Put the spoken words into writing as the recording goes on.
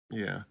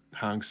Yeah,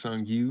 Hong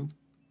Sung Yu.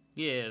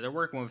 Yeah, they're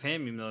working with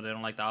him, even though they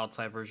don't like the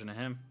outside version of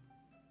him.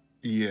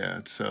 Yeah,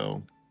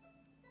 so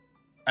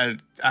I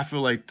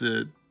feel like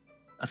the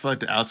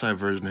outside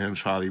version of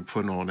him's probably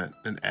putting on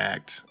an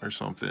act or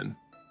something,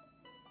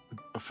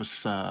 a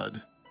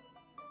facade.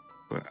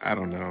 But I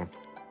don't know.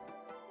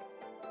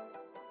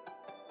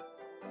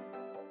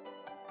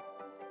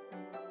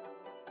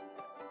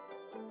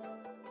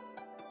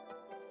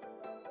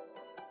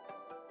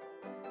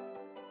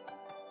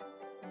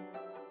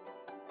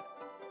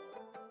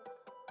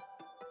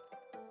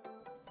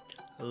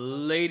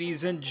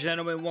 Ladies and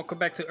gentlemen, welcome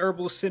back to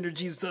Herbal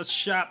Synergies, the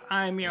shop.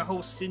 I'm your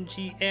host,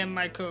 Sinji, and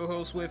my co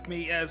host with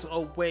me, as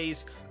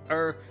always,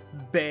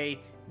 Bay.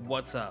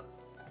 What's up?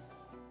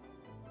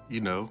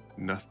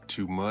 Nothing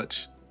too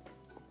much.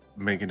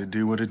 Making it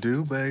do what it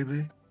do,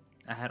 baby.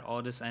 I had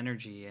all this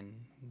energy and,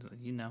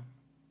 you know,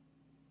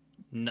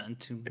 nothing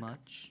too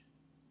much.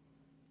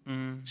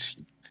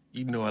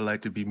 I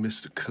like to be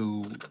Mr.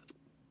 Cool.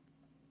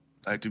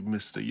 I like to be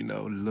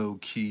Mr. Low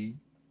key.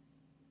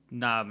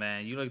 Nah,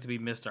 man, you like to be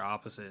Mr.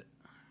 Opposite.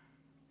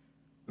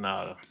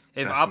 Nah,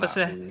 If that's not me.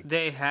 Opposite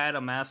Day had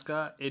a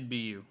mascot, it'd be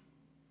you.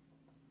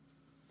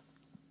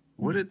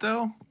 Would it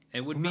though?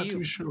 It would I'm be not too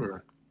you.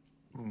 sure.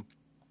 Hmm,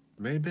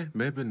 maybe,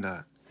 maybe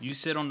not. You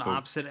sit on the But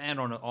opposite end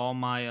on all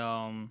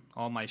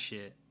my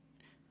shit.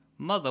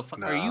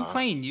 Motherfucker, are you nah,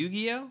 playing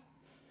Yu-Gi-Oh?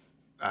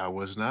 I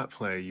was not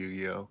playing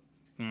Yu-Gi-Oh.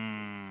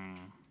 Hmm.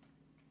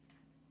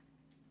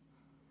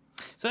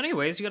 So,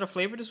 anyways, you got a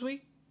flavor this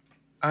week?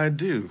 I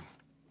do.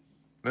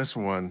 This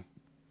one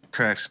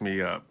cracks me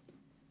up.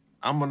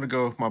 I'm gonna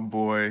go with my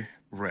boy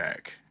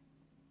Rack.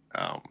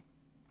 Um,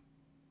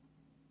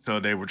 so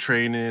they were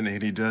training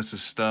and he does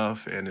his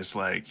stuff, and it's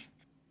like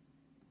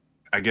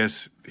I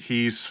guess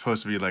he's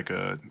supposed to be like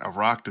a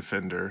rock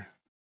defender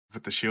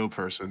with the shield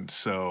person.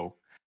 So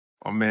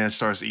my man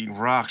starts eating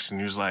rocks, and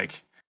he was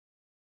like,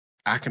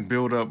 I can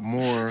build up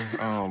more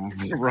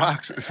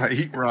rocks if I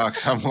eat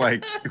rocks. I'm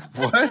like,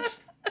 what?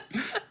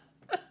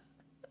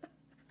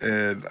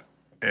 And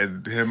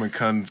and him and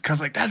Kun's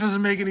like, that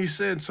doesn't make any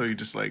sense. So he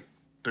just like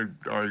they're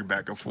arguing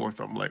back and forth.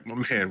 I'm like, my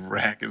man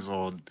Rack is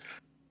on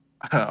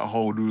a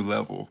whole new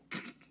level.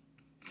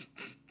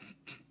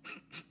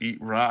 Eat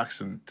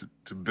rocks and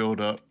to build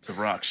up the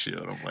rock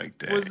shield. I'm like,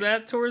 Was dang.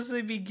 that towards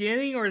the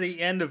beginning or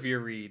the end of your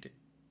read?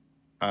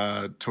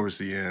 Towards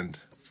the end.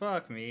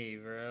 Fuck me,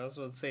 bro. I was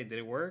about to say, did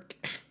it work?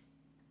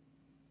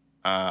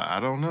 I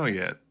don't know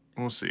yet.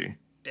 We'll see.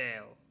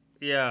 Damn.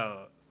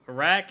 Yo,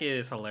 Rack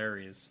is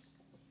hilarious.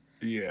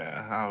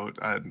 Yeah,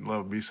 I'd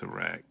love me some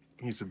Rack.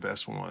 He's the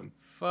best one.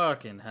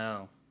 Fucking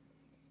hell.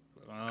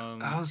 I Um,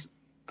 was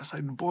I was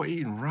like, the boy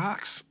eating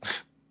rocks.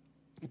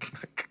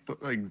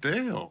 Like,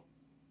 damn.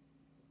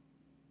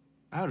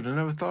 I would have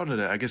never thought of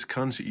that. I guess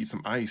Kun should eat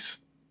some ice.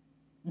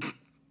 nah,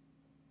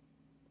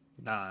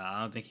 I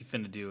don't think he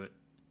finna do it.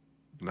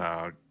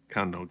 Nah,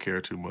 Kun don't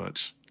care too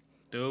much.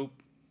 Dope.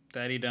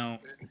 Daddy don't.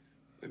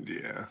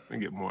 Yeah, I'll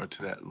get more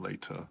into that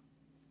later.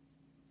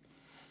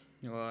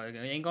 Well, it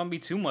ain't gonna be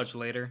too much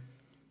later.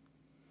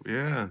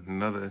 Yeah,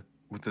 another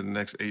within the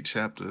next 8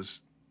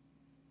 chapters.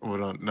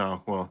 Well,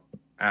 no, well,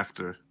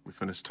 after we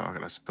finish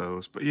talking, I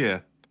suppose. But yeah,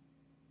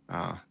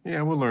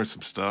 yeah, we'll learn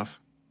some stuff.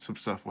 Some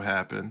stuff will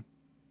happen.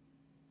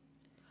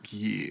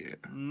 Yeah,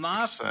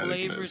 My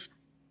favorite. excitedness.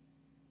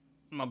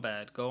 My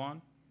bad. Go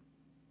on.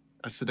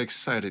 I said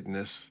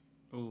excitedness.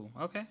 Ooh,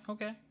 okay,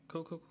 okay.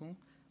 Cool, cool, cool.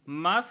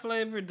 My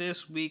flavor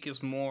this week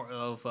is more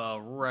of a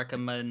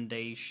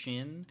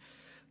recommendation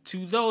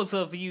to those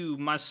of you,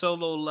 my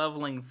solo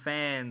leveling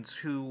fans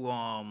who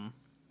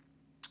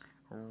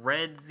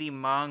read the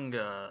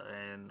manga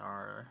and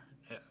are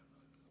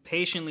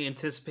patiently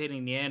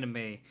anticipating the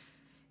anime.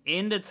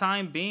 In the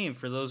time being,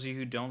 for those of you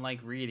who don't like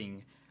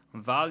reading,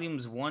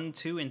 volumes 1,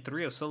 2, and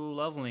 3 of Solo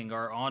Leveling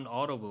are on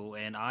Audible,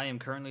 and I am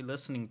currently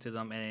listening to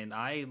them. And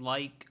I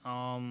like,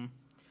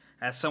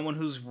 as someone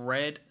who's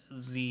read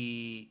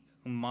the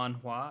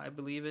manhwa, I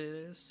believe it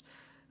is,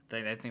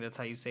 I think that's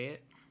how you say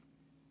it,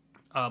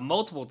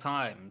 multiple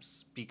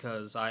times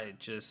because I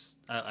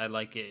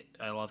like it.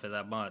 I love it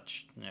that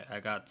much. I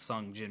got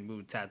Sung Jin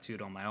Woo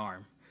tattooed on my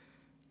arm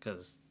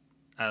because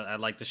I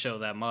like the show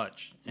that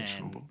much, and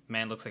Questionable.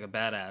 man looks like a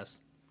badass.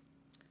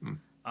 Hmm.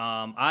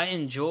 I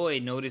enjoy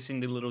noticing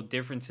the little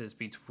differences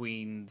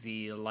between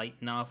the light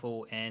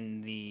novel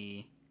and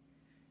the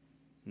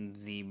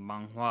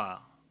manhwa.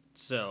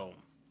 So,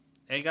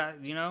 it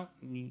got you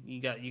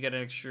got an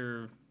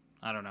extra,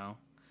 I don't know,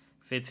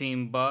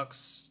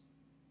 $15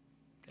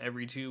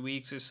 every 2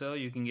 weeks or so.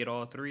 You can get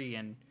all three,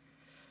 and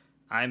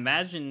I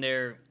imagine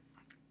they're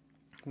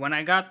when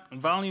I got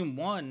volume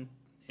one,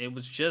 it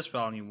was just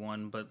volume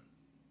one, but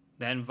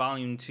then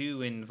volume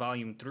two and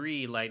volume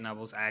three light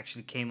novels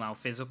actually came out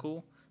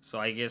physical. So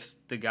I guess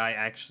the guy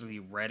actually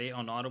read it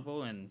on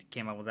Audible and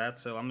came out with that.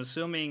 So I'm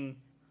assuming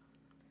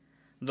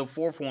the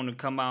fourth one would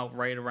come out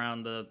right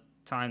around the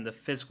time the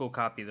physical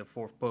copy of the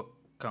fourth book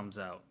comes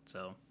out.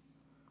 So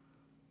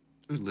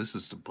Who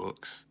listens to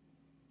books?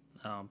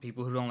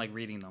 people who don't like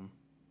reading them.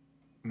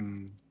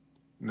 Hmm.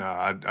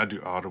 Nah, I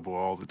do Audible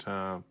all the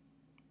time.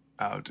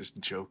 I was just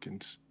joking.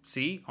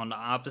 See, on the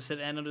opposite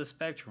end of the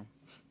spectrum.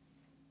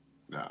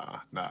 Nah,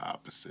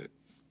 opposite.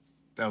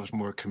 That was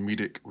more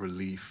comedic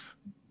relief.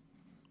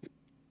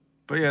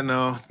 But yeah,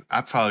 no,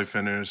 I probably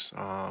finish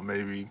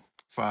maybe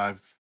five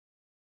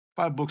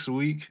five books a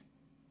week.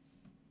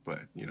 But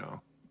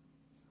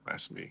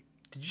that's me.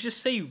 Did you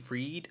just say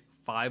read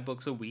 5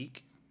 books a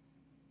week?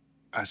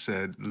 I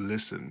said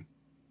listen,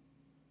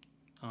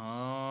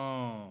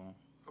 Oh.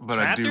 but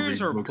I do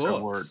Chapters read or books at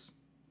work. books?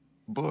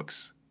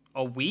 Books.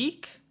 A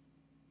week?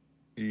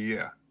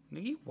 Yeah,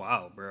 Nigga,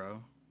 wow,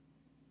 bro.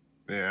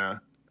 yeah.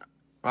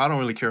 I don't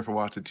really care for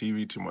watching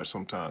TV too much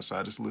sometimes, so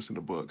I just listen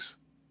to books.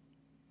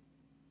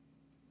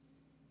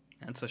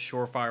 That's a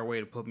surefire way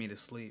to put me to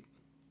sleep.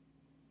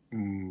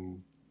 Mm,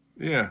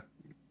 yeah,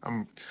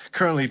 I'm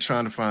currently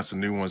trying to find some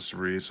new ones to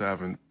read, so I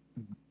haven't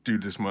do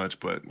this much.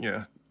 But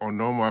yeah, on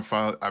normal,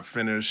 I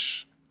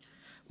finish.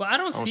 Well, I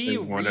don't I would see say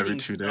you one every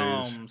reading 2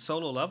 days.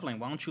 Solo Leveling.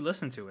 Why don't you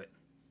listen to it?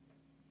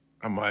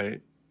 I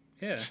might.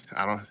 Yeah.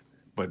 I don't.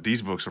 But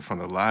these books are from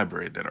the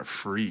library that are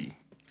free.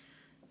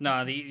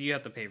 No, you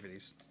have to pay for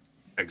these.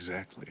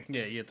 Exactly.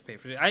 Yeah, you have to pay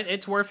for it.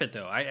 It's worth it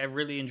though. I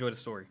really enjoy the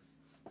story.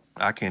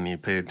 I can't even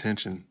pay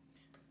attention.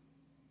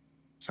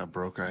 That's how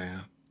broke I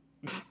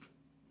am.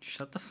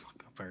 Shut the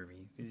fuck up,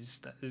 Irving.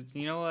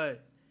 You know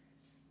what?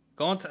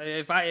 Go on.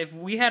 If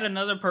we had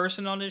another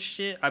person on this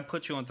shit, I'd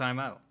put you on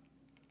timeout.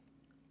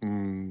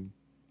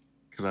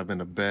 Because I've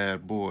been a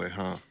bad boy,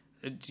 huh?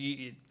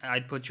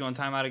 I'd put you on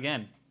timeout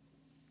again.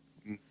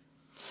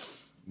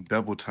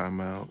 Double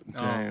timeout. Oh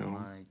Damn.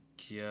 my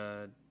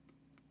god.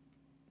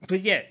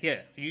 But yeah,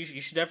 you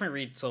should definitely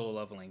read Solo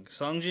Leveling.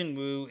 Sung Jin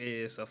Woo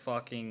is a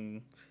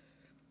fucking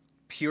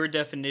pure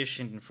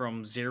definition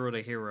from zero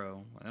to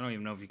hero. I don't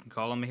even know if you can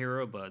call him a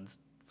hero, but it's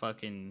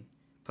fucking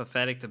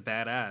pathetic to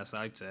badass,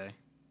 I'd say.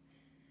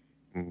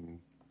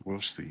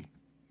 We'll see.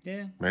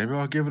 Yeah, Maybe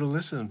I'll give it a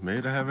listen.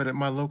 Maybe I have it at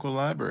my local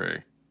library.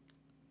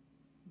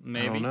 I don't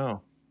maybe.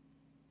 know.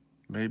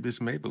 Maybe it's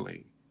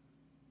Maybelline.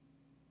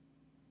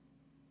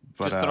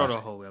 But Just throw the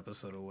whole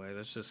episode away.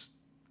 Let's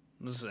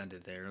end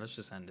it there. Let's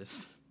just end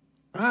this.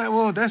 all right,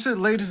 well, that's it,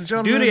 ladies and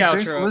Do the gentlemen.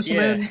 Thanks for outro.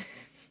 listening.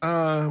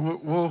 Yeah.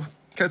 We'll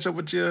catch up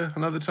with you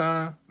another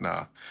time.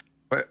 Nah.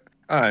 But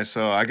all right,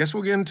 so I guess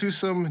we'll get into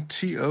some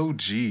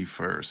TOG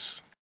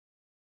first.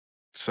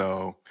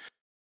 So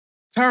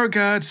Tower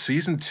God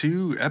Season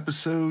 2,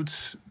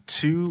 episodes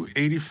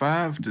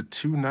 285 to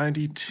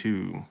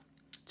 292.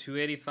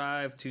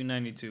 285,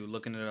 292.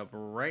 Looking it up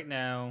right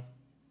now.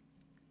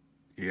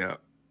 Yeah.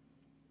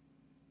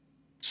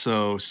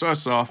 So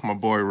starts off my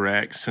boy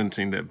Rack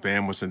sensing that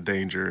Bam was in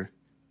danger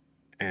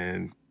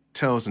and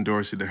tells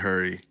Dorsey to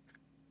hurry.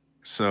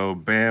 So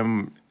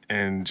Bam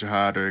and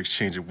Jihad are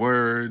exchanging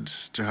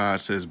words.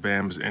 Jihad says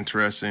Bam is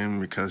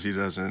interesting because he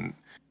doesn't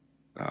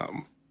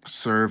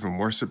serve and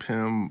worship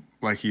him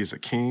like he is a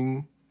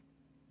king.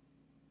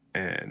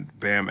 And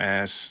Bam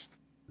asks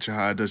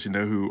Jihad, does he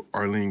know who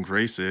Arlene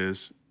Grace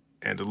is?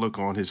 And the look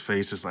on his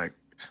face is like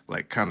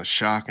kind of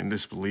shock and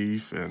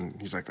disbelief. And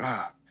he's like,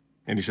 ah.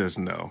 And he says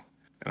no.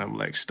 And I'm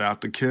like,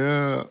 stop the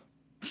kill.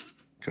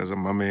 Because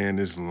my man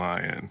is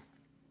lying.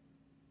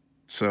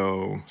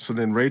 So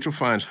then Rachel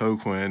finds Ho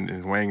Quinn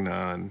and Wang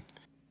Nan.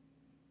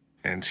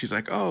 And she's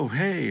like, oh,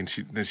 hey. And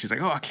she's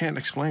like, oh, I can't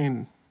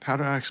explain. How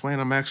do I explain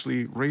I'm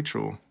actually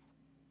Rachel?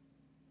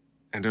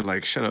 And they're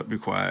like, shut up, be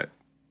quiet.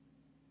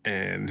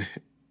 And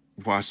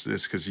watch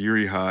this, because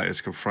Yuriha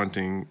is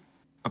confronting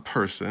a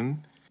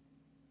person.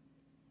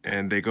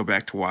 And they go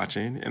back to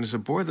watching. And it's a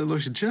boy that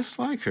looks just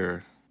like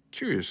her,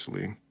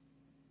 curiously.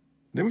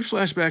 Then we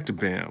flash back to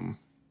Bam.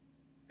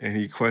 And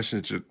he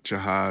questions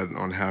Jihad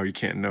on how he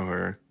can't know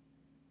her.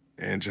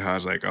 And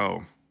Jihad's like,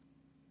 oh,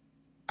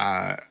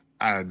 I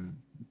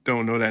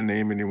don't know that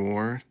name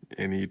anymore.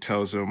 And he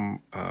tells him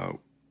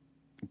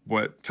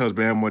tells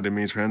Bam what it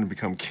means for him to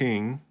become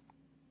king.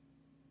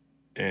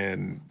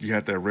 And you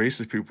have to erase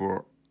the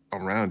people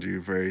around you,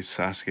 very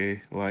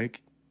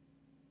Sasuke-like.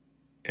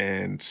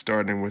 And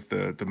starting with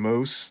the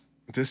most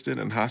distant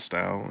and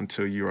hostile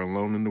until you are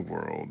alone in the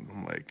world.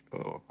 I'm like,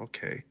 oh,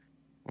 okay.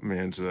 My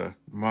man's a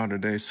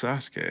modern-day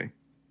Sasuke.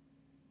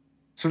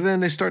 So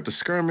then they start to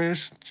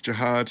skirmish.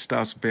 Jihad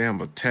stops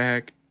Bam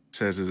attack,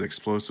 says his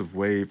explosive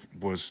wave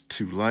was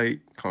too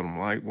light, called him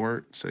light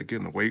work, said get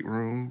in the weight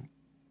room.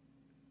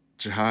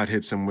 Jihad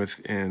hits him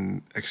with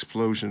an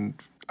explosion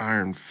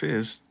iron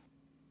fist,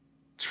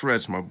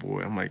 shreds my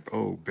boy. I'm like,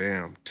 oh,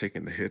 Bam,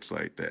 taking the hits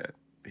like that.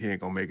 He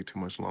ain't gonna make it too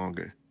much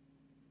longer.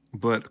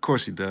 But of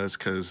course he does,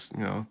 because,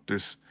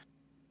 there's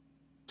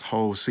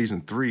whole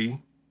season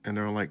 3, and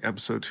they're on like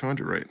episode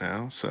 200 right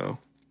now. So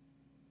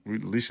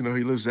at least he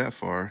lives that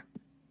far.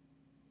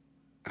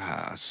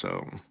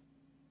 So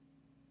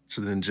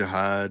then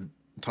Jihad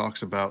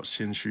talks about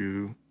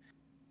Shinshu,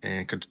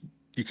 and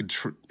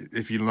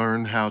if you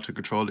learn how to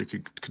control it, you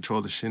could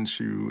control the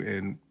Shinshu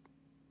in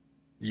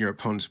your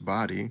opponent's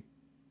body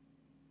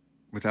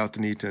without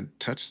the need to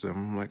touch them.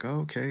 I'm like,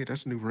 oh, okay,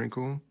 that's a new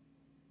wrinkle.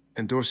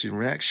 And Dorsey and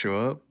Rack show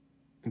up,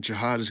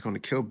 Jihad is going to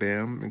kill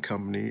Bam and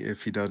company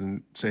if he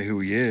doesn't say who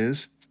he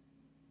is.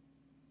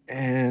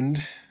 And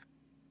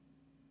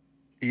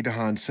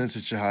Idahan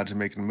senses Jihad to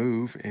make a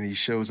move, and he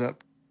shows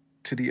up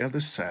to the other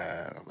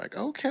side. I'm like,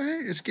 okay,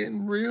 it's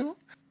getting real.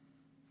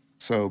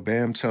 So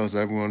Bam tells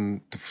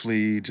everyone to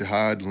flee.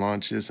 Jihad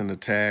launches an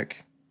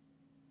attack.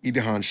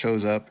 Idahan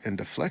shows up and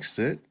deflects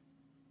it.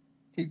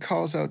 He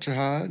calls out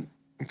Jihad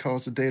and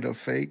calls the data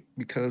fake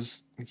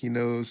because he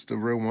knows the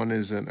real one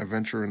is an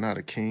adventurer, not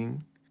a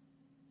king.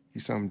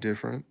 He's something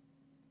different.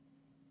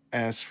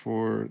 Asks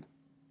for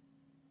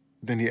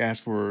Then he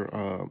asked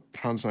for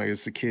Hansang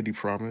is the kid he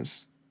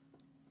promised,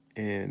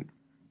 and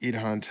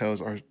Idahan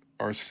tells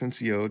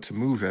Arsencio to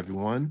move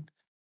everyone,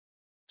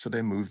 so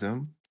they move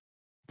them.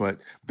 But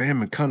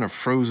Bam and Kun are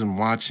frozen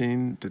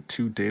watching the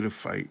two data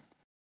fight.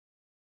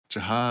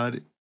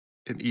 Jihad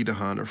and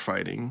Idahan are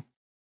fighting.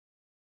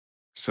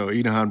 So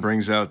Idahan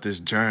brings out this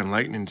giant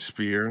lightning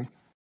spear,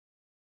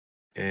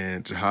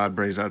 and Jihad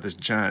brings out this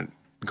giant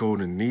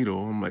golden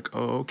needle. I'm like,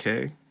 oh,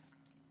 okay.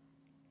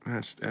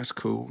 That's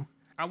cool.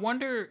 I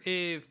wonder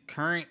if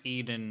current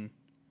Eden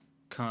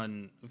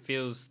Kun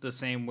feels the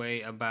same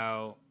way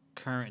about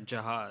current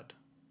Jihad.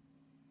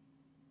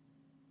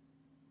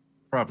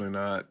 Probably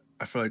not.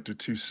 I feel like they're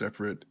two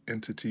separate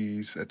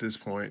entities at this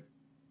point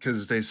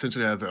because they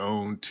essentially have their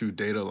own two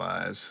data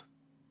lives.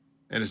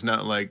 And it's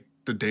not like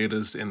the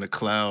data's in the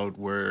cloud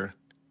where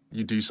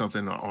you do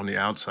something on the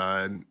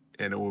outside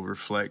and it will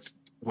reflect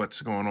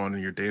what's going on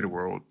in your data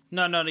world.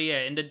 No,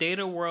 yeah. In the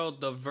data world,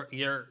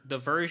 the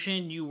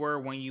version you were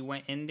when you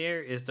went in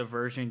there is the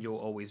version you'll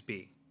always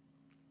be.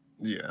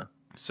 Yeah.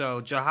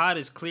 So Jihad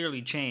is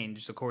clearly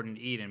changed according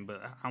to Eden,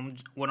 but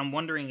what I'm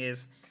wondering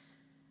is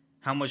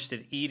how much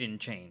did Eden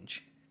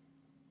change?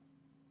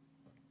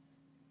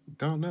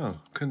 Don't know.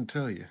 Couldn't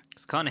tell you.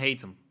 Because Kun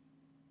hates him.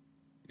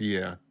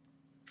 Yeah.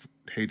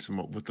 Hates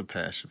him with a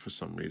passion for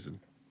some reason.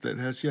 That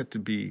has yet to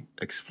be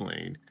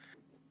explained.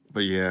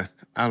 But yeah,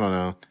 I don't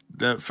know.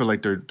 That feel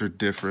like they're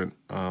different.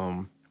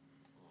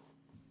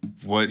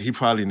 What he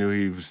probably knew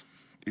he was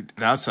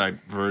the outside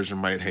version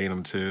might hate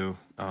him too,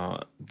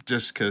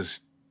 just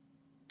because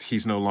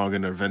he's no longer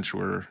an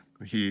adventurer.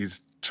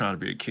 He's trying to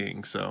be a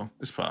king, so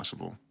it's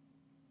possible.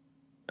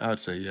 I'd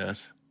say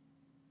yes.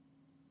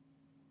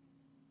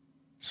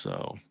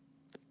 So,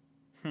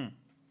 Hmm.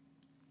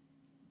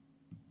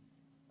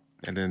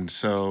 and then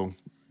so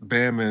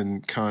Bam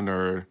and Kun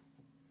are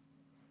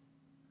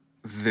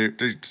they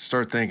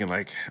start thinking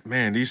like,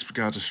 man, these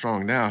guys are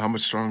strong now. How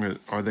much stronger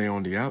are they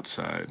on the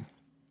outside?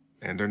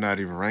 And they're not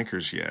even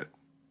rankers yet.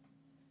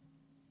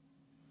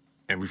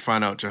 And we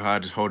find out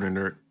Jihad is holding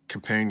their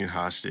companion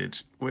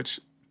hostage, which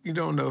you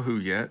don't know who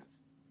yet.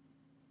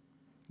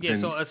 Yeah.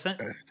 Then,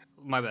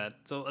 My bad.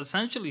 So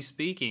essentially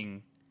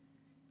speaking,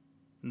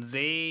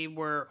 they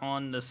were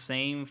on the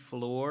same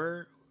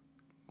floor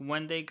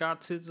when they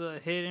got to the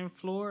hidden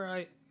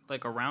floor.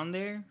 Like around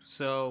there.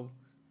 So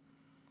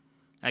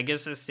I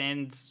guess it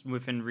stands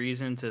within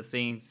reason to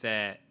think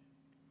that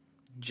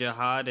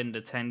Jihad and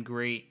the 10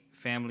 great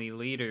family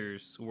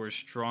leaders were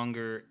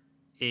stronger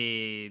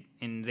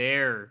in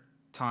their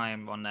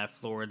time on that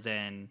floor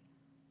than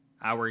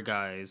our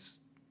guys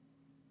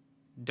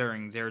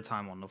during their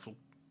time on the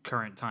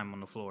current time on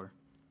the floor.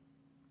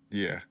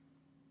 yeah,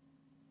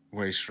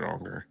 way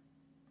stronger.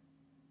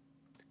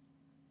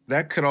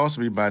 That could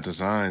also be by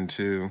design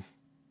too,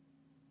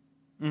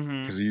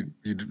 Mm-hmm. because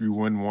you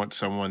wouldn't want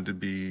someone to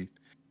be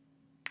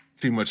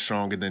too much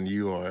stronger than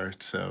you are.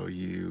 So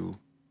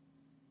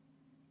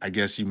I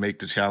guess you make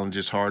the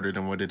challenges harder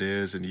than what it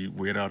is, and you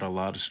weed out a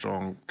lot of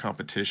strong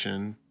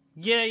competition.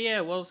 Yeah.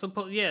 Well,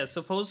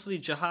 supposedly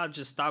Jihad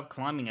just stopped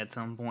climbing at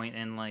some point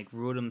and like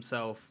ruled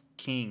himself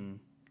king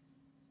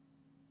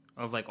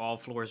of like all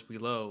floors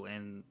below,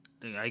 and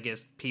I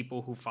guess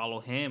people who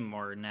follow him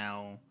are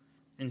now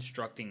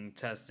instructing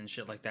tests and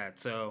shit like that.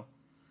 So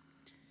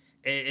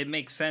it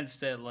makes sense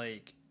that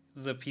like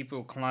the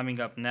people climbing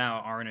up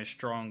now aren't as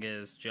strong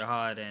as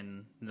Jihad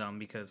and them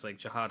because like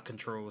Jihad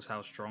controls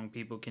how strong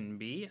people can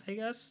be, I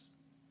guess.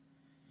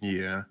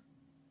 Yeah,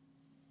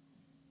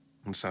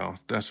 and so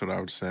that's what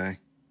I would say.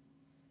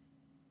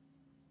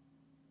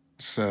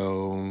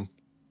 So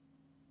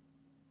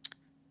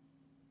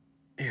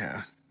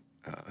yeah,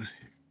 uh,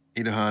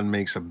 Idahan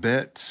makes a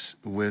bet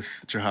with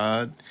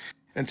Jihad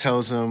and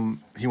tells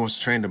him he wants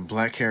to train the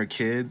black haired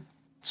kid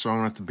strong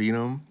enough to beat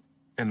him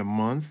in a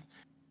month.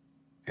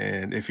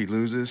 And if he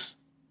loses,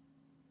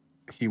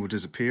 he will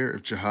disappear.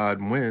 If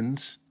Jihad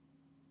wins,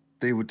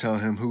 they would tell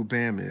him who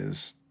Bam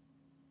is.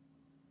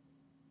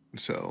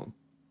 So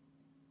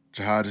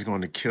Jihad is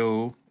going to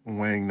kill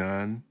Wang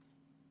Nan.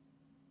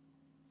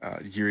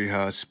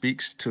 Yuriha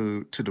speaks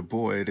to the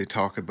boy. They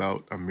talk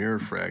about a mirror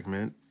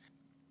fragment,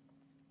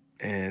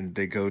 and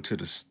they go to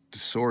the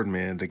sword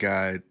man, the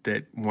guy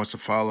that wants to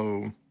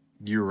follow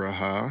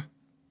Yuriha.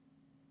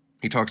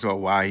 He talks about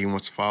why he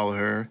wants to follow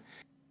her,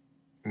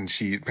 and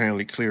she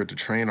apparently cleared the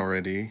train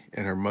already,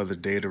 and her mother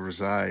Data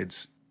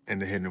resides in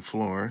the hidden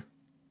floor,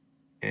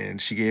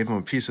 and she gave him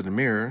a piece of the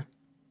mirror,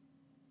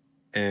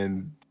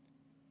 and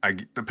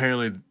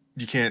apparently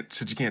you can't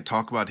since you can't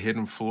talk about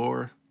hidden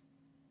floor.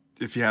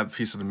 If you have a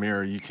piece of the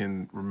mirror, you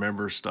can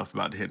remember stuff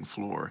about the hidden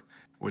floor,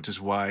 which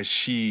is why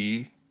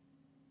she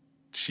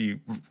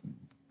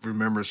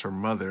remembers her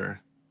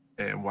mother,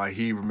 and why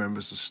he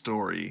remembers the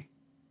story.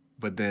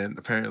 But then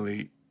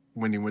apparently,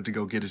 when he went to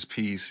go get his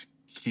piece,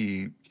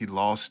 he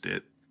lost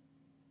it,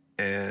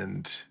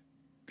 and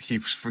he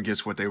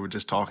forgets what they were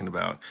just talking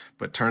about.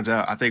 But turns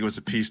out, I think it was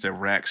a piece that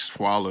Rack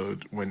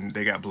swallowed when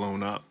they got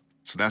blown up.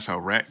 So that's how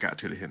Rack got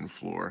to the hidden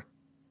floor.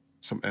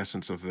 Some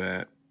essence of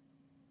that.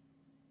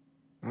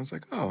 I was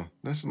like, oh,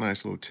 that's a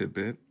nice little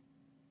tidbit.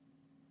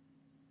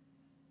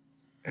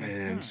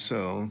 And Hmm.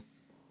 so,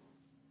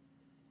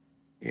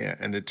 yeah,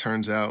 and it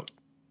turns out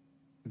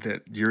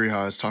that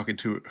Yuriha is talking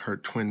to her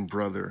twin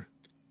brother,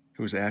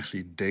 who's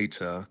actually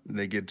Data. And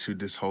they get to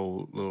this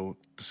whole little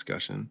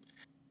discussion.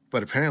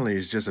 But apparently,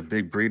 it's just a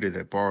big breeder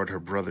that borrowed her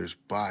brother's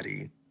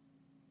body.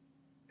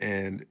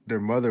 And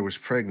their mother was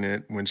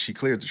pregnant when she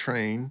cleared the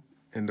train,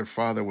 and their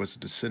father was a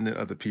descendant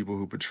of the people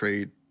who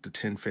betrayed the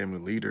 10 family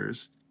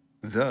leaders,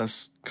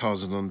 thus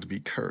causing them to be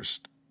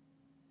cursed.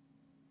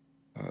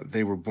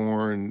 They were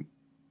born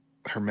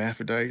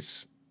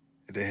hermaphrodites,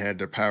 they had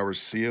their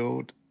powers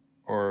sealed,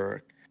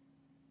 or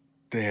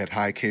they had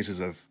high cases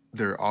of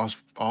their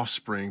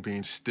offspring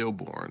being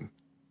stillborn.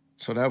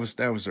 So that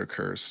was their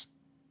curse.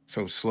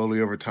 So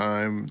slowly over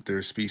time,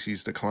 their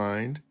species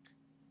declined.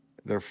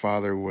 Their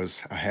father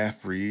was a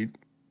half breed,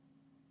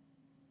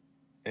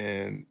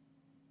 and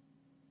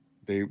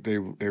they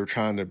were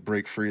trying to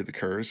break free of the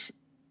curse,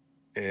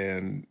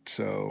 and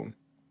so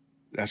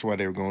that's why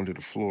they were going to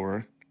the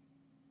floor.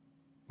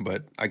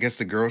 But I guess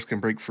the girls can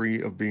break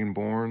free of being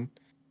born,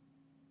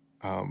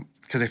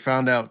 because they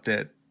found out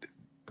that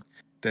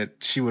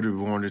she would have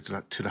been born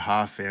to the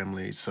Ha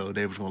family, so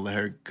they was gonna let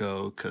her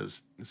go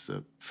because it's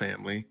a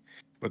family,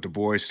 but the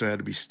boy still had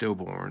to be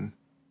stillborn.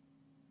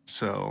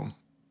 So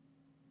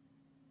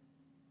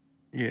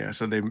yeah,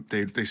 so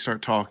they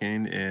start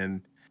talking,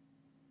 and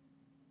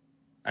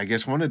I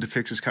guess one of the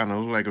pictures kind of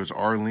looked like it was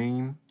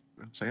Arlene.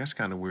 I was like, that's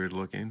kind of weird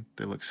looking.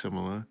 They look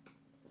similar.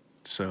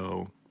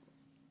 So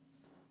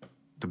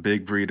the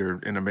big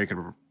breeder ended up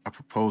making a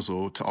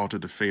proposal to alter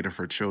the fate of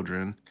her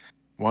children.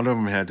 One of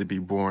them had to be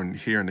born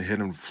here in the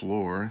hidden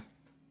floor,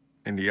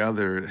 and the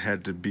other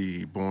had to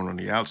be born on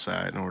the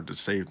outside in order to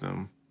save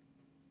them.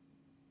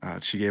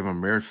 She gave them a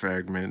mirror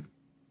fragment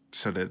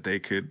so that they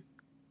could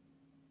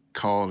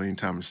call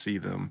anytime to see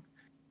them.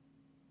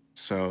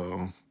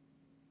 So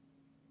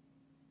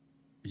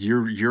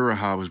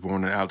Uriha was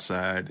born on the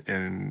outside,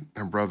 and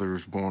her brother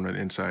was born on the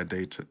inside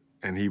Data,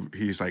 and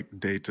he's like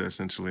Data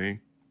essentially.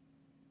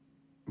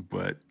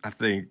 But I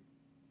think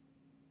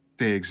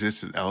they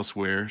existed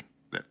elsewhere.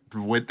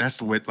 That's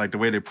the way, like the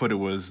way they put it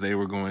was they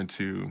were going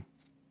to.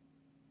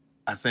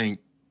 I think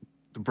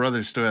the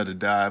brother still had to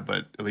die,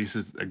 but at least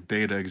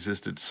Data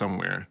existed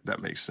somewhere.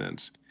 That makes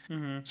sense.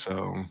 Hmm.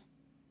 So,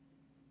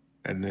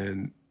 and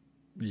then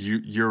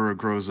Yura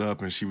grows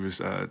up, and she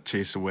was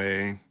chased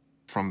away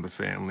from the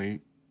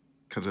family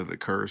because of the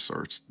curse,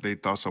 or they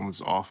thought something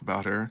was off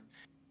about her.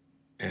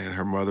 And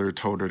her mother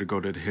told her to go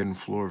to the hidden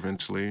floor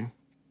eventually.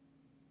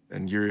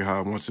 And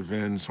Yuriha wants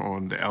revenge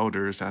on the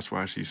elders. That's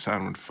why she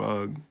signed with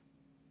Fug.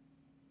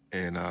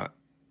 And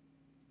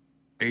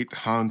Eight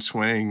Han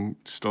Swang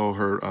stole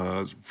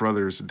her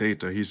brother's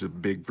Data. He's a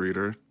big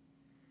breeder.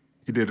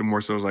 He did it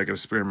more so like an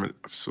experiment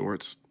of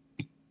sorts.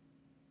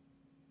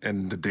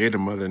 And the Data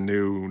mother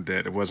knew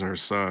that it wasn't her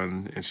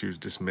son, and she was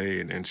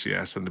dismayed, and she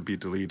asked him to be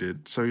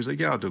deleted. So he's like,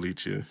 "Yeah, I'll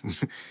delete you."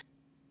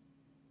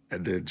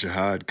 And then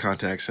Jihad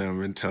contacts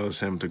him and tells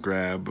him to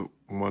grab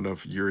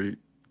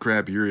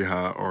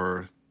Yuriha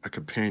or a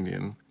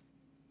companion.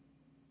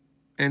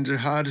 And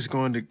Jihad is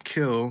going to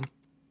kill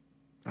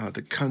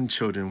the Kun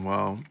children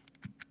while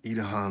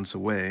Idahan's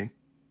away.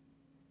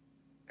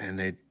 And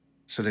they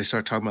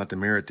start talking about the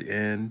mirror at the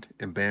end,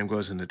 and Bam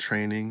goes into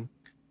training,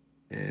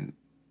 and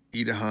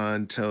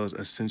Idahan tells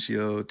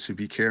Asensio to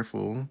be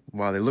careful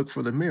while they look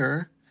for the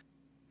mirror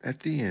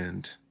at the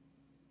end.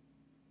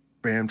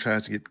 Bam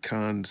tries to get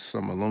Khan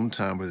some alone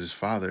time with his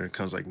father, and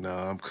Khan's like,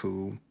 "Nah, I'm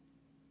cool.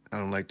 I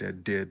don't like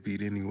that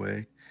deadbeat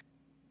anyway."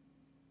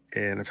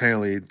 And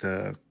apparently,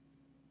 the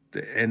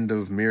end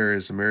of mirror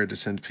is a mirror that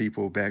sends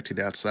people back to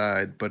the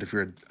outside. But if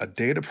you're a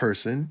Data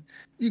person,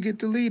 you get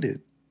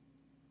deleted.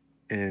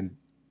 And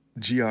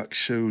Geok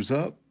shows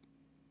up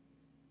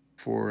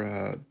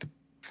for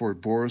for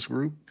Boris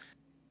group,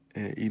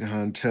 and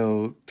Idahan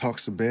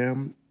talks to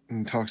Bam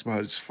and talks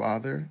about his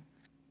father.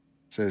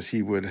 Says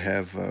he would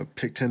have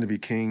picked him to be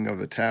king of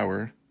the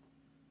tower.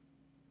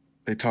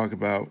 They talk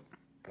about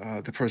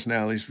the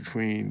personalities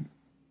between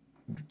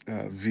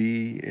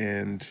V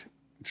and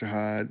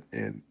Jihad,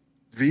 and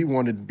V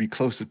wanted to be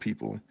close to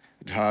people.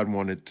 Jihad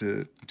wanted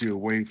to do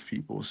away with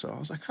people. So I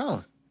was like,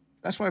 huh.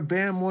 That's why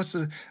Bam wants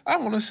to. I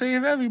want to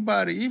save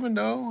everybody, even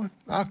though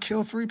I'll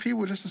kill 3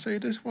 people just to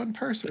save this one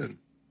person.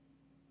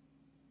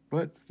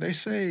 But they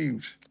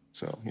saved.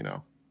 So.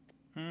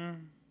 Mm.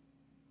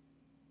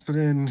 So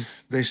then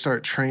they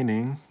start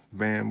training.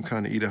 Bam,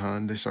 kind of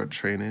Idahan. They start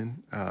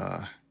training.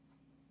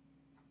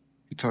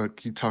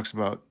 He talks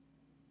about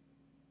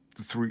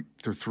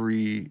the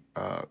three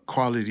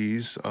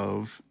qualities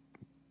of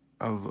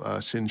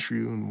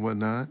Shinryu and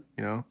whatnot.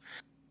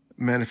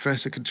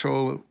 Manifested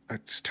control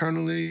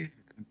externally,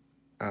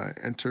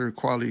 enter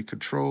quality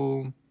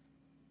control,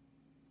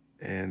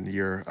 and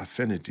your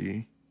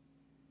affinity,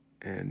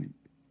 and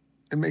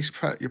it makes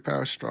your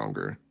power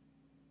stronger.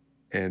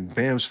 And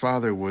Bam's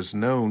father was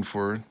known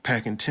for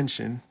packing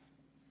tension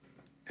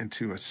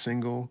into a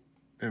single,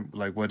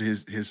 like what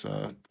his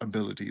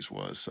abilities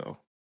was. So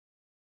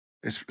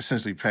it's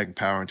essentially packing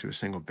power into a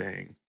single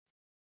bang.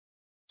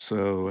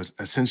 So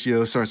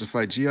Asensio starts to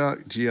fight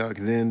Geok.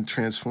 Geok then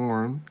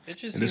transform, It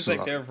just and this seems was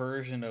like their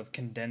version of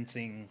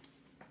condensing,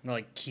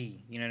 like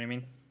key. You know what I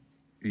mean?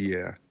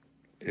 yeah,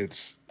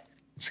 it's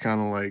it's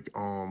kind of like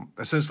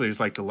essentially it's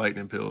like the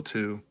lightning pill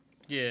too.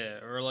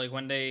 Yeah, or like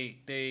when they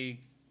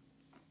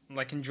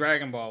like in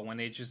Dragon Ball when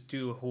they just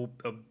do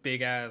a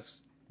big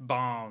ass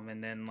bomb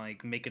and then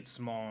like make it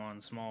small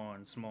and small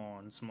and small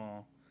and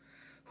small.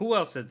 Who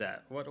else did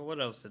that? What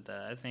else did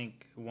that? I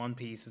think One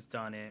Piece has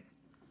done it.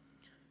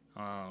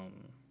 Um,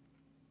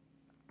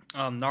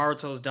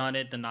 Naruto's done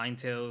it. The Nine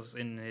Tails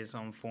in his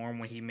own form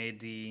when he made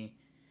the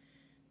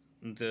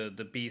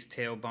beast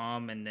tail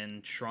bomb and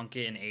then shrunk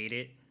it and ate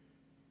it.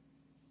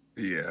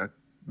 Yeah,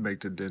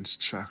 make the dense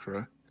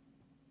chakra.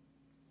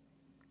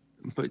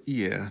 But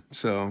yeah,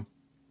 so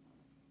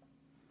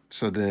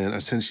then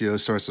Asensio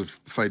starts to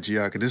fight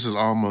Geok. This was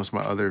almost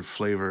my other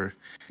flavor,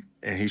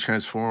 and he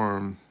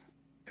transformed,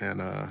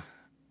 and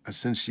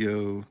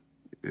Asensio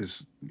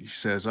he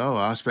says, "Oh,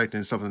 I was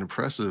expecting something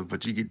impressive,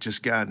 but you get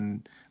just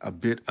gotten a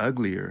bit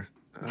uglier."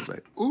 I was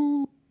like,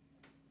 "Ooh,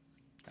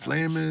 Ouch.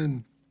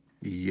 flaming,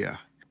 yeah."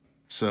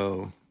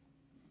 So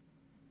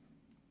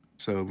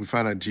we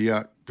find out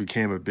Geok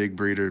became a big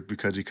breeder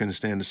because he couldn't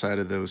stand the sight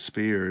of those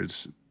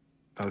spears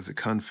of the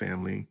Kun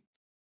family,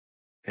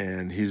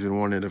 and he's been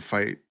wanting to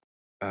fight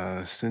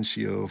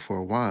Asensio for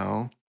a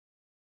while.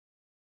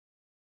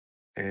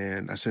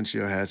 And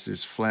Asensio has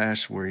this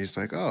flash where he's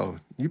like, "Oh,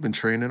 you've been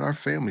training our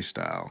family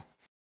style."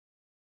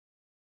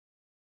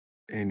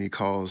 And he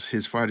calls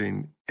his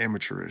fighting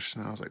amateurish.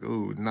 And I was like,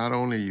 "Oh, not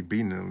only are you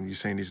beating him, you're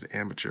saying he's the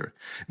amateur."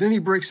 Then he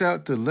breaks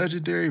out the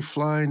legendary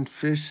flying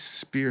fish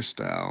spear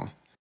style.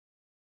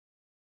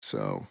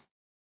 So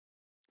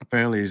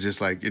apparently it's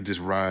just like it just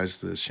rides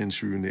the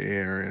Shinshu in the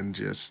air and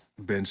just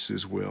bends to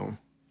his will.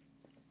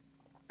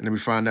 And then we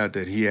find out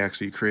that he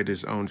actually created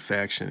his own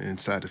faction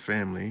inside the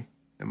family.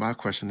 And my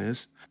question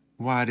is,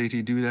 why did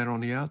he do that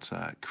on the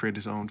outside? Create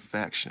his own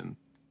faction?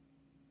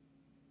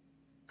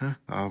 Huh?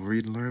 I'll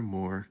read and learn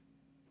more.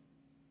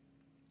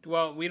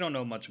 Well, we don't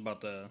know much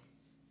about the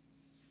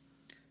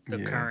Yeah,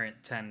 current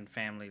 10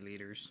 family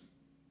leaders.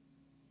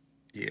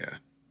 yeah.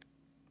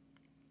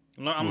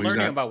 I'm Well, he's learning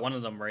not. about one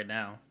of them right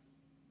now.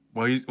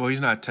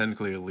 He's not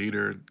technically a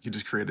leader. He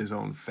just created his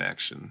own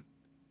faction.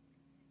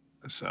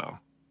 So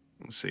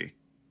we'll see.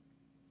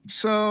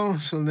 So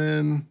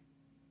then,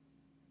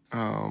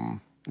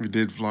 we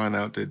did find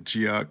out that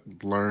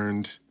Geok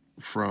learned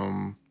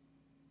from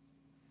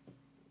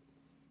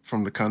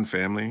from the Kun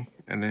family,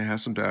 and they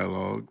have some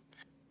dialogue.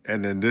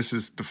 And then this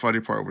is the funny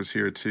part was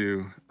here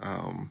too.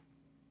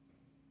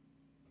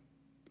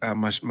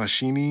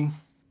 Mashini,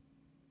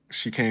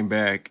 she came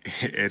back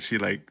and she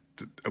like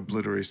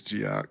obliterates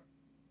Geok,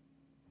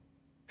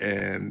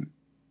 and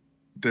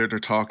they're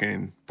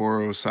talking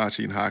Boro,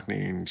 Sachi, and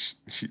Hackney, and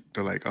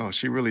they're like, "Oh,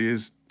 she really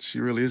is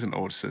an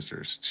older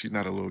sister. She's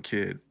not a little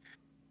kid."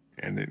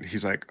 And then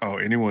he's like, "Oh,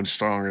 anyone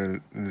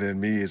stronger than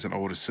me is an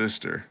older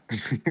sister."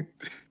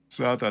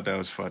 So I thought that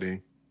was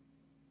funny.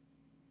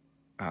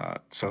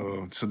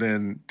 So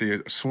then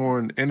the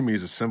sworn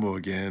enemies assemble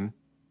again,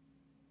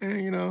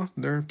 and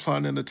they're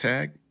plotting an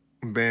attack.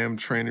 Bam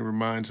training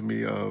reminds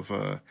me of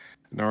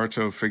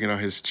Naruto figuring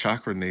out his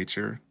chakra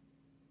nature,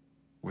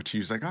 which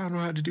he's like, "I don't know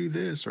how to do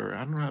this," or "I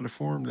don't know how to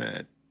form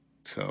that."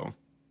 So,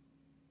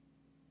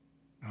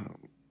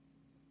 um,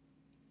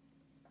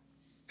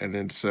 and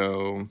then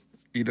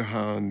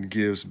Idahan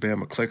gives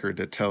Bam a clicker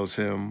that tells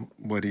him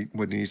what he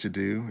needs to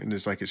do, and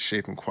it's like his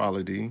shape and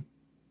quality.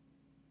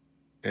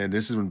 And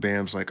this is when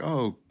Bam's like,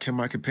 "Oh, can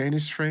my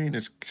companions train?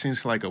 It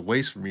seems like a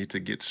waste for me to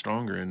get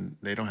stronger, and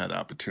they don't have the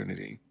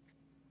opportunity."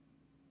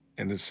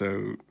 And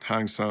then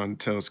Hang San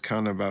tells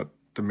Kana about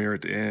the mirror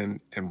at the end,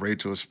 and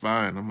Rachel's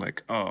spying. I'm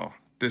like, "Oh,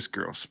 this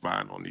girl's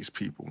spying on these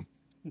people.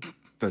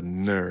 The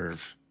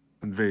nerve,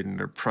 invading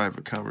their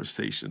private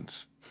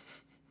conversations."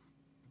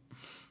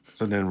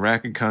 So then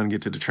Rack and Khan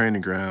get to the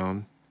training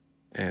ground,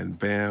 and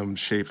Bam,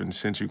 shape and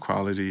sensory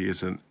quality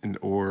is an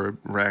orb.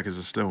 Rack is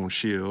a stone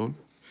shield.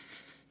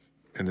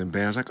 And then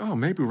Bam's like, "Oh,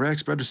 maybe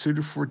Rack's better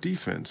suited for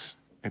defense."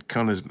 And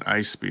Khan is an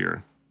ice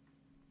spear.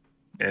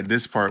 And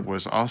this part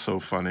was also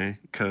funny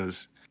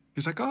because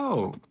he's like,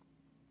 "Oh,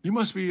 you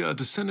must be a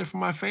descendant from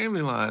my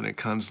family line." And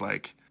Khan's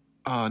like,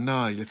 "Oh,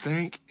 no, you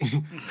think?"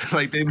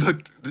 Like they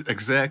looked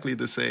exactly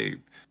the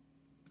same.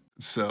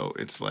 So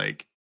it's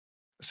like,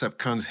 except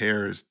Khan's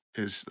hair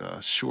is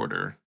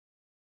shorter.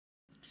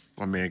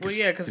 My man Well, gets,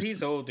 yeah, because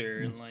he's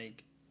older and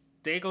like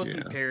they go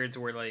through yeah, periods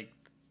where like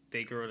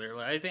they grow their.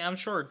 I'm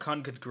sure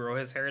Kun could grow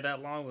his hair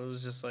that long. But it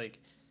was just like,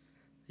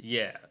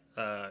 yeah,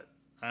 I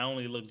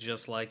only look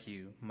just like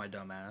you, my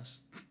dumbass.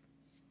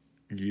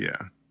 Yeah.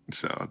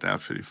 So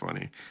that's pretty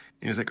funny.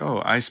 And he's like,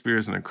 "Oh, Ice Spear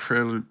is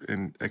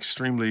an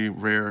extremely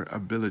rare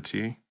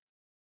ability."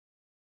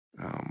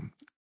 Um,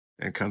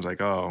 and Kun's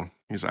like, "Oh,"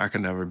 he's like, "I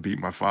could never beat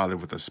my father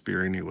with a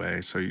spear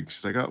anyway." So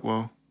he's like, "Oh,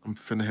 well, I'm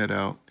finna head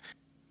out."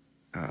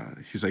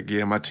 He's like,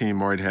 "Yeah, my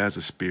team already has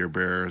a spear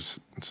bearers,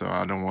 so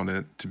I don't want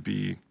it to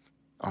be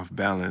off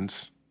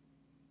balance."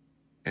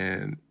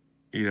 And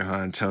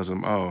Idahan tells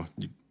him, "Oh,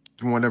 you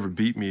won't ever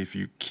beat me if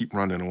you keep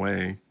running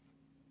away."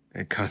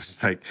 And Kun's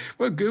like,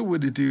 "What good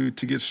would it do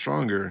to get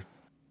stronger?"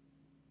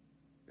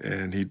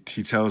 And he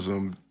tells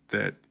him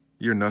that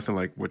you're nothing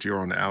like what you're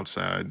on the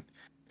outside.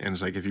 And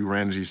it's like if you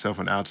ran into yourself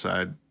on the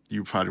outside,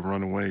 you'd probably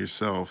run away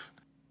yourself.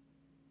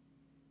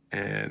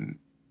 And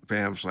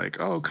Bam's like,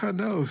 "Oh, Kun,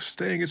 no,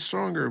 stay and get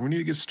stronger. We need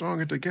to get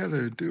stronger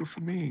together. Do it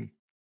for me."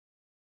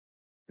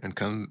 And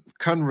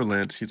Kun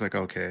relents. He's like,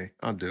 "Okay,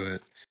 I'll do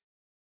it."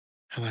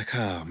 I'm like,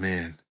 "Oh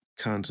man,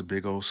 Kun's a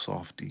big old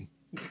softy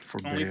for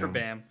Only for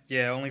Bam." Bam.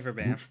 Yeah, only for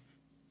Bam.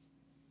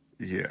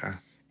 Yeah.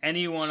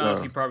 Anyone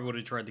else, he So probably would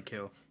have tried to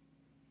kill.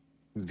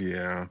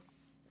 yeah.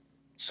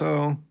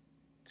 So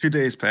 2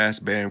 days pass.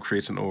 Bam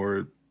creates an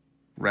orb.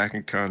 Rack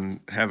and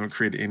Kun haven't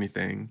created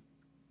anything.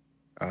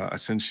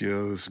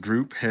 Asensio's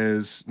group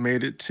has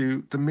made it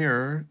to the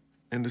mirror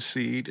and the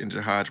seed, and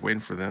Jihad's waiting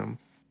for them.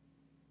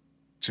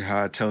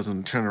 Jihad tells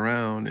him to turn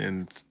around,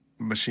 and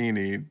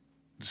Machini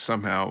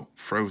somehow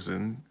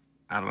frozen.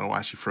 I don't know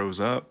why she froze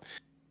up.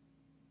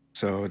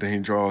 So then he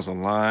draws a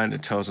line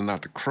and tells him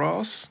not to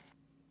cross.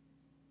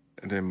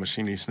 And then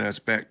Machini snaps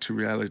back to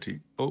reality.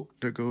 Oh,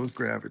 there goes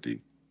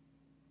gravity.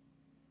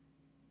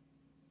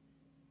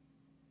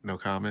 No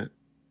comment.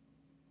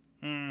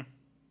 Mm,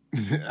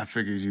 I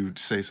figured you'd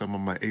say something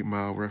on my 8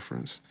 Mile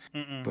reference,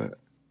 mm-mm, but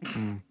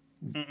mm,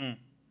 mm-mm.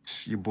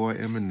 it's your boy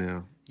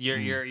Eminem. You're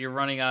Mm, you're you're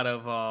running out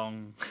of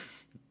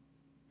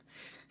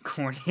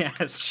corny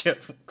ass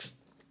jokes.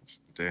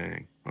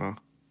 dang. Well,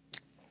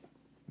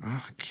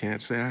 I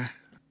can't say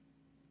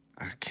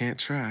I can't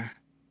try.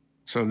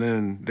 So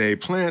then they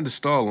planned to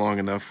stall long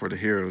enough for the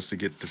heroes to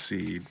get the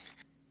seed,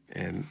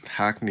 and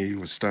Hackney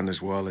was stunned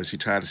as well as he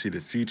tried to see the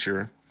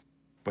future.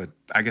 But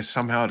I guess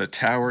somehow the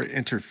tower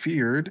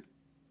interfered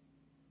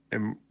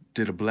and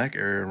did a black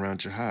area around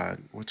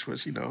Jihad, which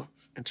was,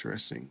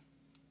 interesting.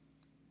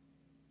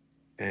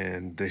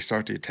 And they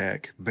start the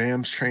attack.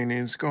 Bam's training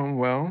is going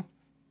well.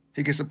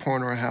 He gets a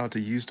pointer on how to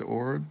use the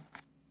orb.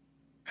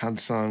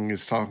 Hansung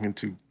is talking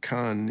to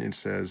Kun and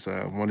says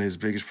one of his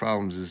biggest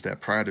problems is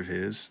that pride of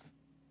his,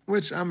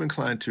 which I'm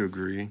inclined to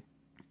agree.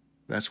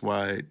 That's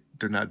why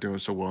they're not doing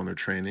so well in their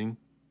training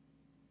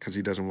because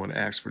he doesn't want to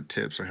ask for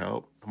tips or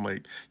help. I'm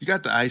like, you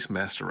got the Ice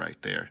Master right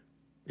there,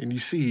 and you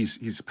see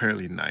he's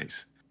apparently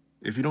nice.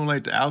 If you don't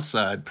like the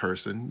outside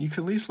person, you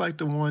can at least like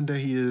the one that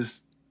he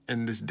is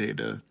in this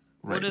data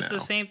Well, right it's the now.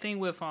 same thing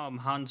with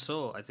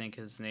Hanso. I think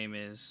his name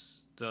is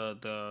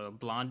the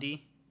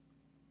blondie,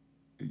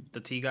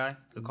 the tea guy,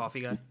 the coffee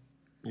guy.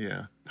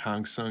 Yeah,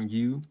 Hang Sung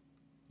Yu.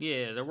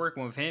 Yeah, they're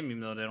working with him, even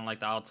though they don't like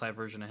the outside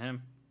version of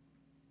him.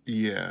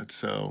 Yeah,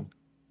 so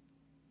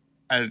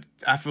I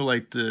I feel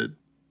like the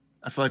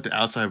I feel like the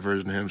outside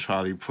version of him is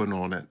probably putting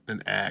on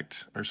an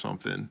act or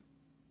something,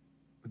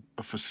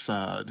 a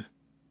facade,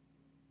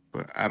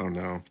 but I don't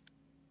know.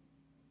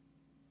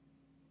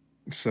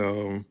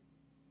 So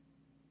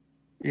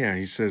yeah,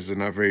 he says they're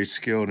not very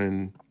skilled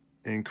in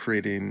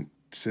creating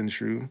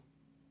Senshu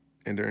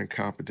and they're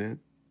incompetent,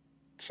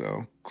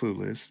 so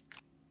clueless.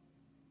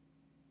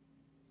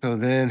 So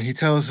then he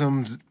tells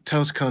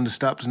Kun to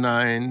stop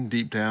denying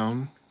deep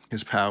down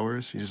his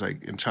powers. He's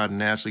like and try to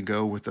naturally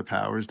go with the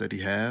powers that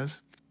he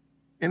has.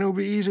 And it'll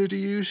be easier to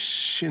use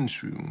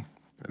Shinshu.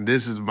 And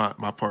this is my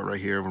part right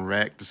here when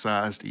Rack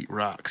decides to eat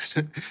rocks.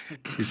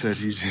 He says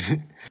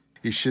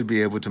he should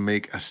be able to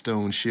make a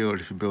stone shield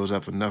if he builds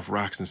up enough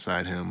rocks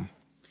inside him.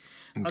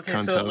 And Okay,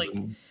 Kun so tells like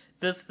him,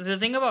 the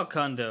thing about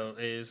Kondo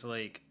is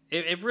like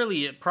it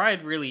really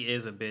pride really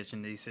is a bitch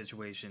in these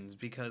situations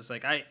because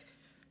like I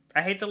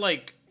hate to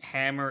like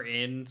hammer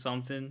in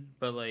something,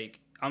 but like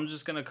I'm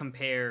just gonna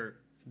compare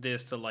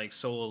this to like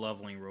solo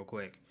leveling real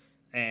quick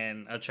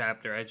and a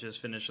chapter I just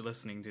finished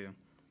listening to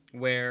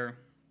where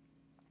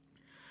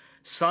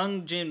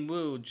Sung Jin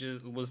Woo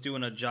was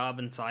doing a job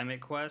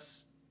assignment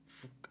quest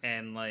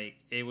and like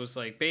it was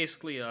like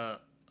basically a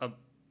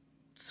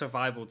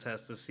survival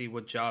test to see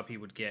what job he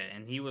would get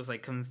and he was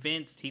like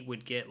convinced he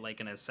would get like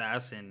an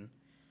assassin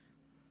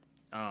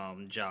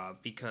job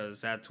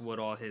because that's what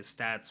all his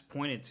stats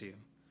pointed to.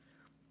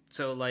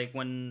 So like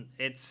when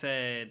it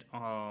said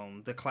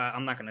the class,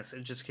 I'm not gonna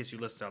say, just in case you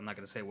listed, I'm not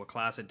gonna say what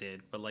class it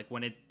did, but like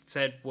when it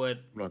said what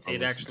I'm not gonna it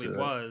listen actually to that.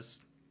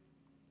 was,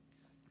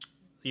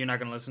 you're not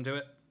gonna listen to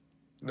it.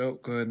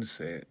 Nope, go ahead and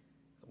say it.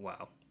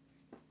 Wow.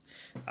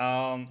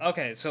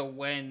 Okay, so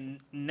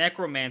when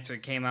Necromancer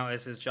came out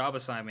as his job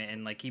assignment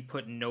and like he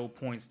put no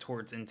points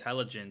towards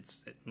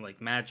intelligence, like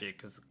magic,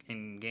 because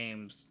in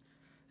games,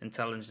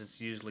 intelligence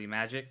is usually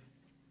magic.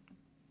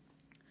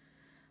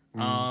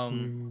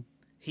 Um, Hmm.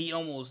 he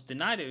almost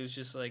denied it. It was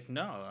just like,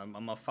 no,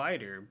 I'm a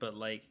fighter. But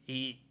like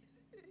he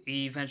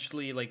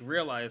eventually like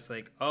realized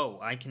like, oh,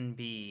 I can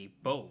be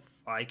both.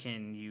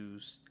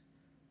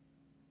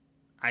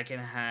 I can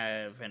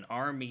have an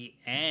army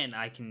and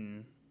I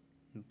can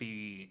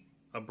be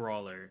a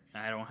brawler.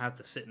 I don't have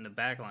to sit in the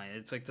back line.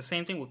 It's like the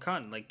same thing with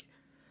Khan. Like,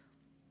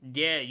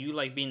 yeah, you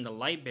like being the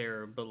light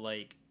bearer, but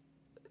like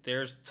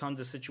there's tons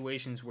of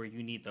situations where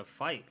you need to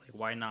fight. Like,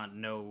 why not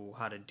know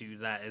how to do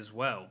that as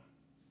well?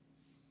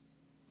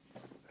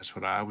 That's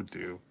what I would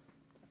do.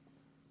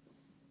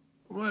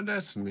 Well,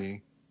 that's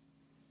me.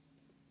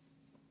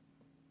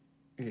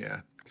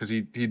 Yeah, because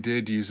he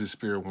did use his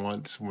spear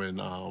once when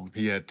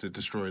he had to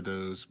destroy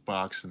those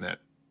box in that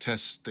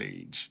test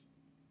stage.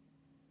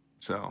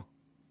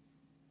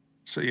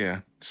 So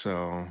yeah.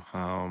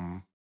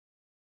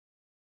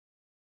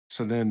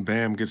 So then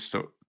Bam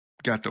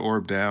got the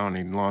orb down.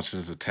 He launches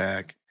his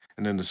attack,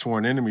 and then the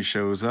sworn enemy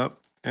shows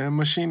up, and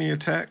Machini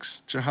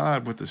attacks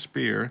Jihad with a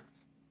spear.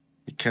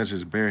 He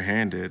catches it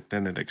barehanded,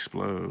 then it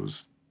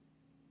explodes,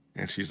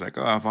 and she's like,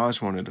 "Oh, I've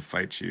always wanted to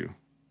fight you."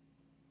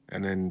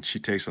 And then she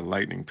takes a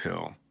lightning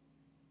pill.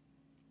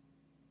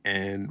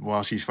 And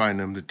while she's fighting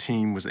him, the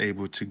team was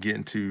able to get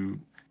into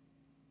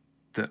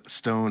the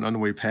stone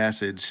underway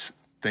passage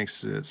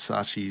thanks to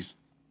Sachi's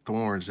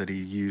thorns that he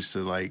used to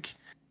like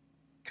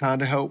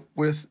kind of help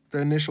with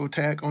the initial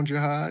attack on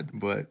Jihad,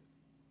 but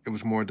it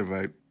was more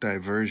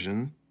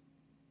diversion.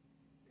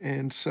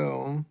 And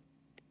so,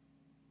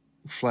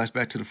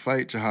 flashback to the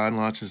fight, Jihad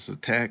launches his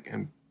attack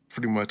and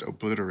pretty much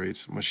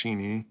obliterates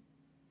Machini.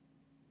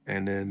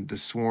 And then the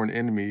sworn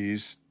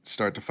enemies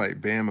start to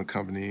fight Bam and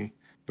company,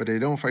 but they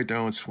don't fight their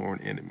own sworn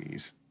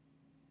enemies.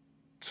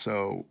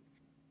 So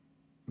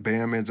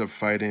Bam ends up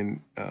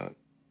fighting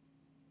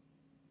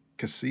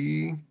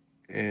Cassie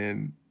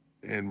and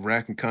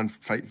Rack and Khan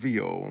fight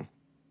Viol.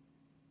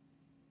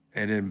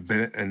 And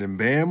then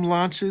Bam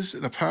launches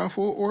a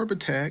powerful orb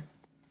attack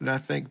that I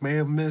think may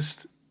have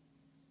missed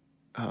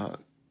uh,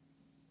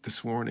 the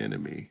sworn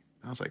enemy.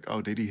 I was like,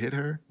 oh, did he hit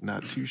her?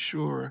 Not too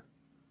sure.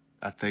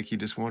 I think he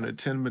just wanted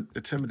to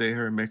intimidate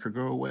her and make her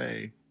go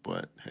away.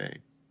 But hey,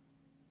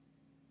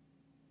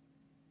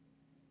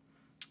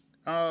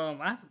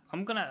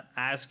 I'm gonna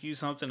ask you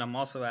something. I'm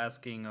also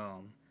asking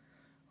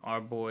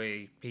our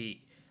boy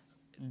Pete.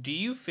 Do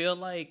you feel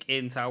like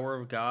in Tower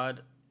of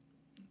God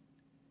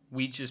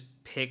we just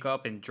pick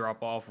up and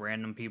drop off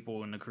random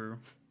people in the crew?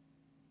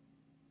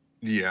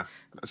 yeah,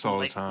 that's all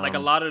the Like a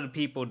time. lot of the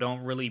people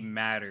don't really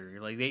matter.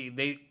 Like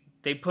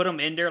they put them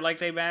in there like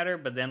they matter,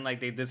 but then like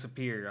they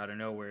disappear out of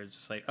nowhere. It's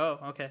just like, oh,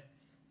 okay,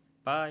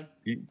 bye.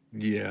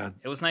 Yeah,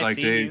 It was nice like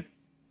seeing you.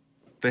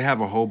 they have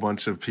a whole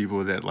bunch of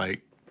people that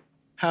like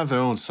have their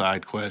own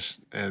side quests,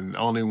 and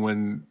only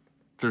when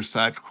their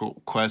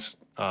quests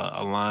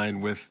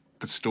align with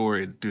the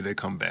story do they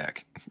come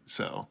back.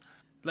 So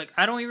Like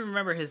I don't even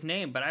remember his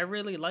name, but I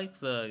really like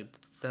the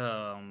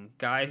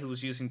guy who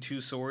was using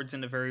two swords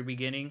in the very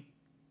beginning.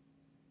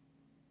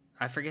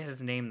 I forget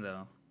his name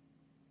though,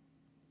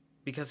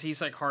 because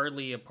he's like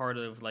hardly a part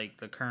of like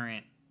the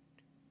current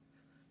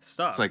it's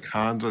like stuff.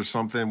 Hans or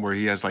something where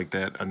he has like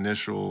that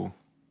initial.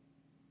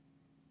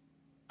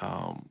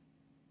 Um,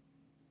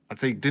 I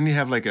think didn't he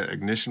have like an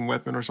ignition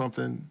weapon or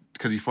something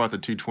because he fought the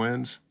two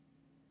twins,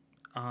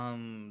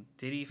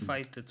 Did he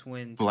fight the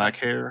twins? black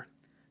hair.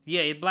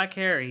 Yeah, he had black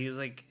hair. He was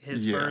like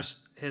Yeah,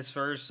 his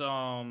first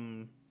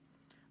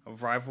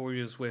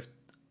rivalry was with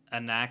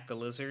Anak the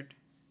lizard.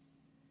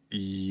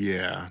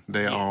 yeah.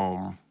 They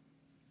Yeah,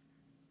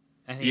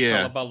 and he felt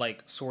yeah, about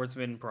like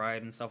swordsman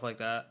pride and stuff like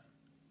that.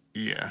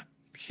 yeah.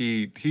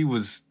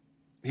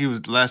 He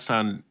was last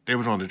time they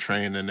was on the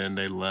train and then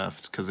they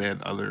left because they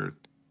had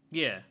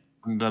Yeah,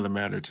 another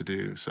matter to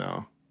do.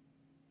 So,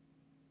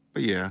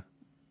 but yeah,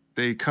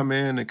 they come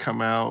in and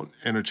come out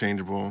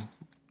interchangeable.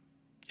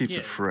 Keeps it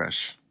yeah.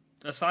 fresh.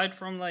 Aside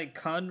from like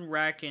Kun,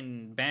 Rack,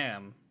 and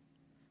Bam,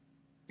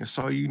 That's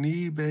all you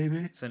need, baby.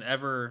 it's an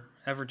ever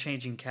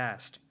changing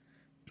cast.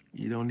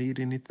 You don't need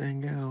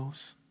anything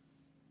else.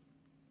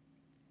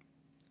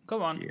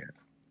 Go on. Yeah.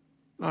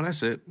 No,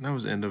 that's it. That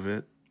was the end of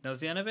it. That was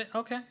the end of it.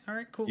 Okay. All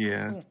right. Cool. Cool.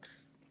 Yeah. Cool.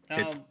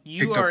 It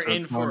You picked up are to a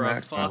in for a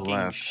climax and I fucking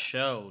left.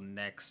 show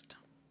next.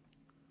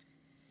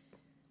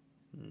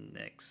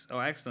 Next. Oh,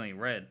 I accidentally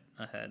read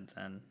ahead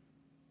then,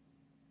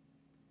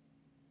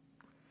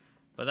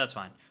 but that's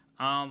fine.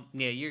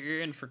 Yeah,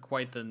 you're in for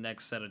quite the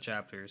next set of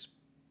chapters.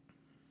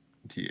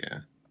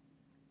 Yeah.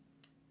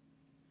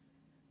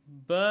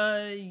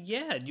 But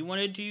yeah, do you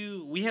want to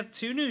do? We have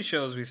two new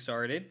shows we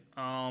started.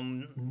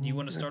 You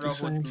want to At start the off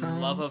same with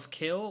Love time, of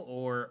Kill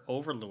or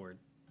Overlord?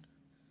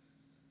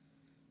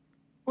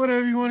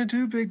 whatever you want to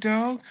do, big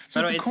dog.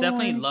 By the Flip way, a it's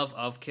definitely coin. Love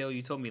of Kill.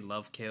 You told me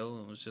Love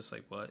Kill. It was just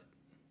like what?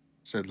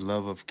 Said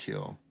love of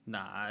kill.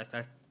 Nah,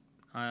 I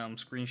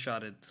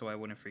screenshotted so I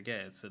wouldn't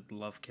forget. It said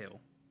Love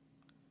Kill.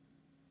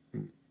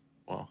 Hmm,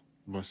 well,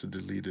 must have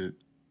deleted.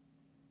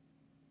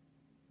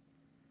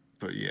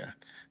 But yeah.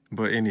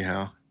 But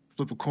anyhow,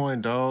 flip a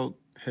coin, dog.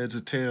 Heads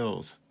or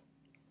tails.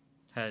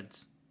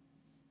 Heads.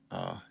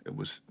 It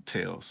was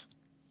Tails.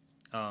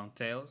 Oh,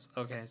 Tails.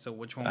 Okay, so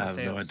which one I was have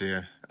no Tails?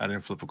 idea. I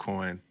didn't flip a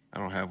coin. I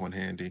don't have one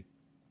handy.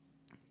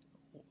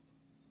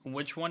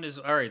 Which one is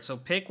all right? So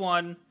pick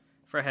one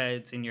for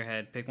heads in your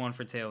head. Pick one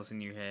for tails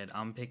in your head.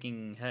 I'm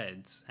picking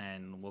heads,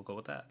 and we'll go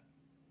with that.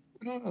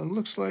 Oh,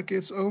 looks like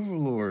it's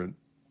Overlord.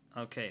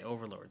 Okay,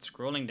 Overlord.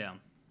 Scrolling down.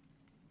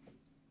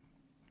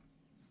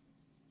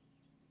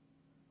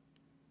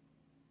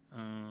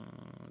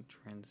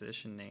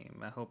 Transition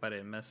name. I hope I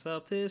didn't mess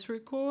up this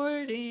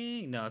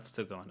recording. No, it's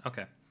still going.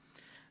 Okay.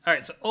 All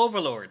right. So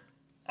Overlord.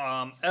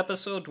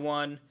 Episode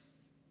 1.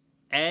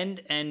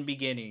 End and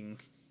beginning.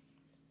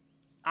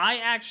 I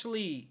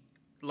actually,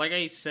 like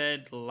I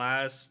said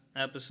last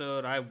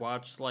episode, I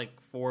watched like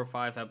 4 or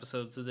 5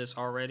 episodes of this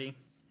already.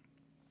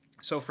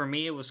 So for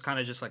me, it was kind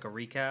of just like a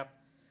recap.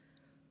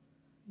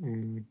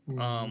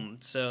 Mm-hmm.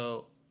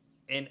 So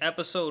in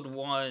episode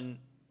 1,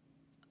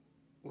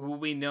 who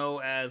we know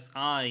as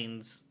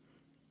Ainz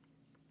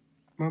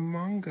My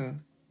manga.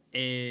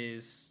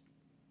 is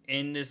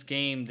in this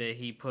game that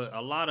he put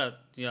a lot of,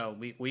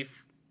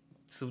 we've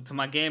so to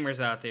my gamers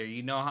out there,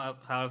 you know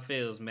how it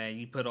feels, man.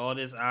 You put all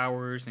this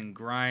hours and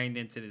grind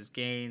into this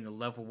game to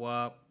level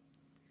up,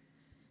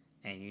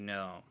 and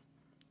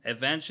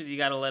eventually you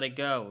gotta let it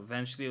go.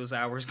 Eventually those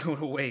hours go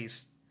to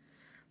waste.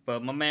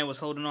 But my man was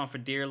holding on for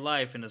dear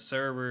life, and the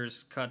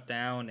servers cut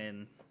down,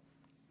 and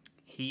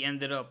he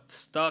ended up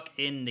stuck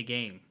in the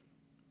game.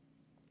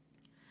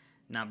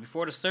 Now,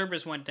 before the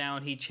servers went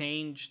down, he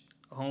changed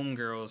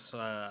Homegirl's.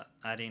 I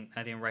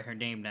didn't write her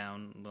name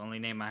down. The only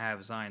name I have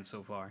is Zion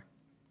so far.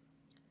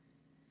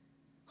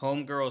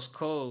 Homegirl's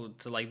code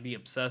to like be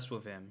obsessed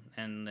with him,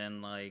 and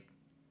then like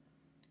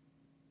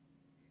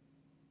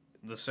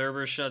the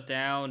server shut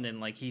down, and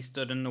like he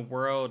stood in the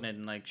world,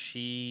 and like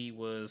she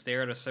was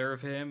there to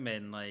serve him,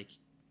 and like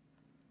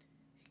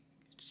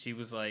she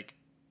was like,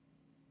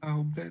 he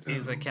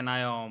was like,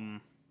 Albedo.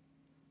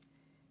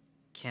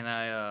 can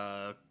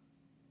I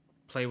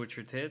play with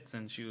your tits?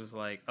 And she was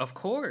like, of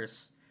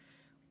course.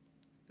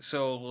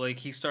 So like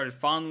he started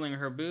fondling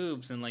her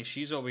boobs, and like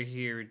she's over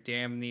here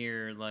damn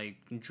near like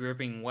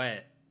dripping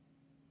wet,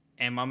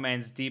 and my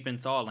man's deep in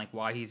thought like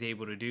why he's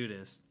able to do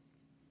this.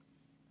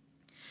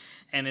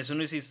 And as soon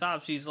as he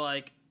stops, she's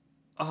like,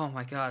 oh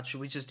my god, should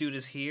we just do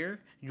this here?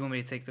 You want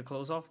me to take the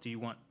clothes off? Do you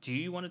want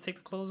to take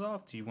the clothes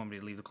off? Do you want me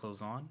to leave the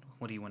clothes on?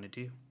 What do you want to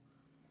do?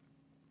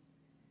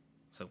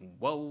 So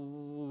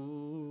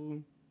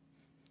whoa.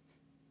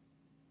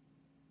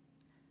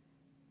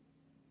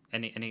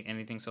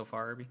 Anything so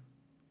far, Irby?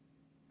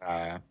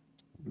 Ah,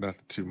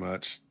 nothing too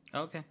much.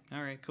 Okay,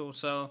 all right, cool.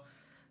 So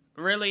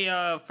really,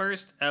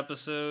 first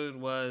episode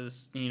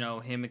was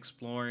him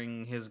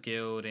exploring his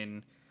guild,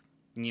 and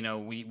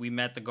we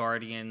met the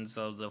guardians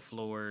of the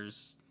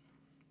floors.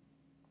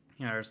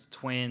 There's the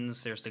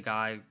twins. There's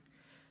the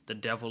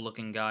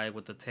devil-looking guy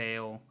with the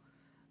tail.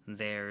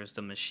 There's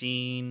the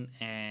machine,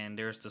 and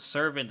there's the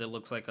servant that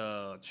looks like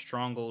a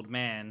strong old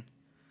man.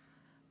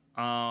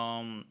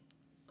 Um,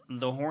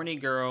 the horny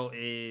girl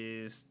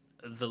is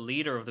the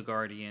leader of the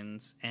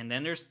guardians, and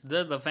then there's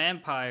the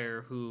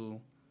vampire who,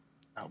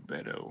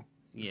 Albedo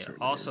is yeah, her name.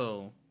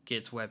 also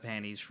gets web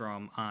panties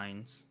from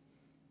Ainz,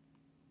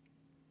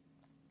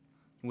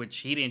 which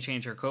he didn't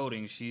change her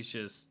coding. She's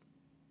just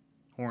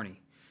horny.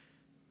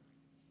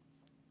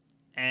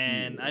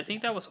 And I Yeah.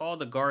 think that was all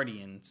the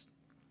guardians.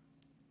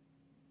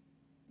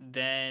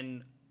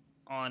 Then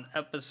on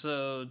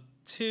episode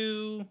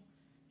 2,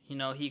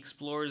 he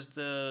explores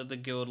the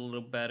guild a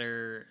little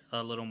better,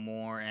 a little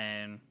more,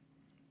 and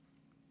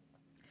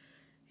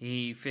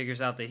he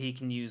figures out that he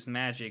can use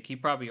magic. He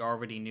probably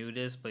already knew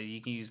this, but he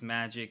can use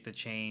magic to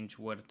change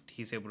what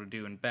he's able to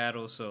do in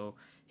battle, so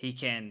he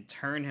can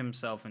turn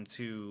himself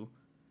into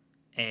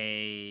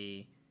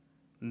a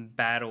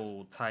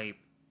battle type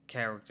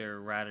character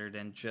rather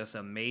than just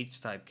a mage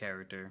type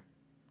character.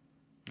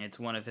 It's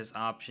one of his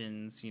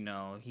options.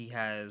 He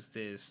has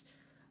this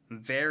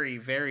very,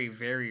 very,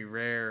 very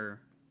rare,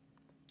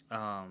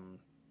 um,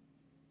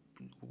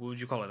 what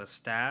would you call it, a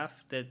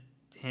staff that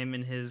him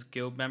and his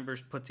guild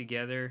members put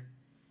together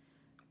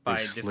They by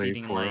slave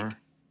defeating for like her.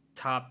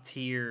 top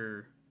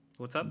tier.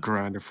 What's up?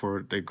 Grinded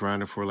for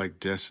like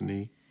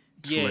Destiny.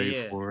 Yeah, Slave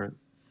yeah, for it.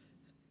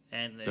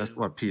 and That's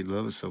why Pete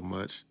loves it so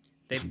much.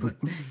 they put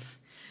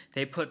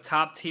they put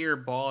top tier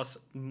boss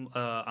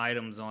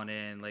items on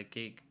it, and like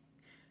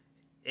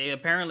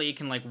apparently it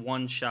can like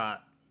one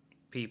shot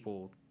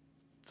people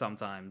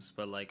sometimes,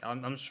 but like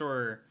I'm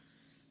sure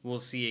we'll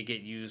see it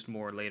get used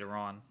more later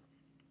on.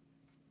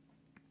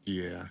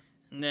 Yeah.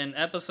 And then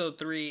episode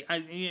 3,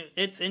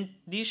 it's in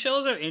these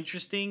shows are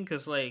interesting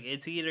because like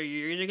you're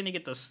either gonna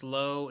get the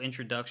slow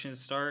introduction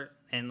start,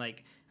 and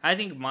like I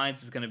think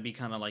mine's is gonna be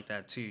kind of like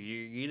that too.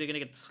 You're either gonna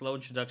get the slow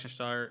introduction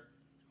start,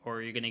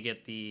 or you're gonna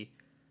get the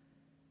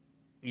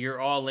you're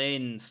all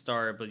in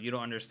start, but you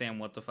don't understand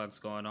what the fuck's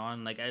going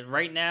on. Like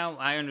right now,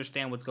 I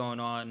understand what's going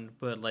on,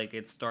 but like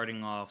it's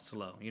starting off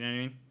slow. You know what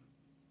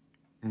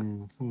I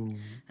mean? Hmm.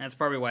 That's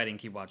probably why I didn't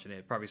keep watching it.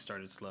 It probably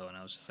started slow, and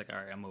I was just like, all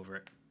right, I'm over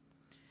it.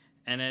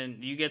 And then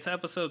you get to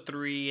episode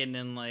 3, and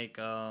then like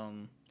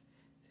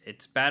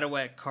it's Battle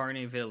at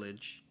Carney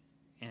Village,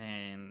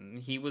 and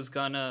he was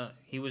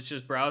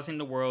just browsing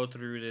the world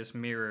through this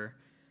mirror,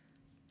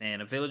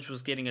 and a village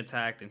was getting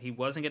attacked, and he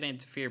wasn't gonna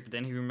interfere. But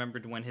then he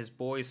remembered when his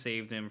boy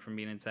saved him from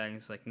being attacked.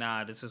 He's like,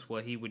 nah, this is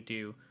what he would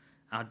do.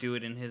 I'll do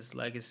it in his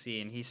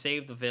legacy, and he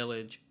saved the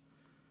village.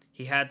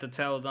 He had to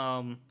tell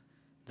them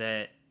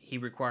that he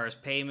requires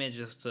payment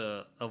just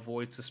to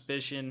avoid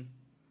suspicion,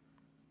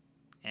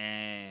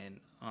 and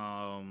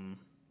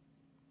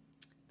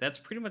that's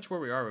pretty much where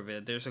we are with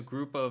it. There's a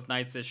group of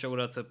knights that showed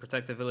up to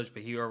protect the village,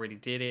 but he already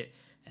did it.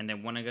 And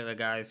then one of the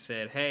guys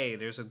said, "Hey,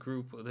 there's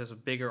a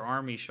bigger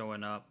army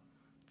showing up."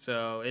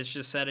 So it's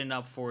just setting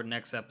up for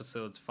next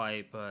episode's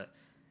fight. But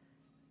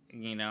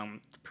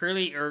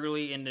pretty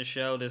early in the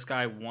show, this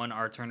guy won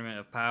our tournament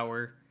of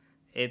power.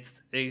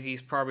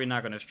 He's probably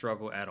not going to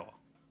struggle at all.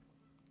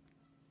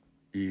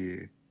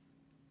 Yeah,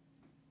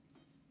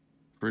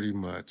 pretty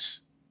much.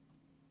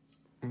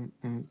 I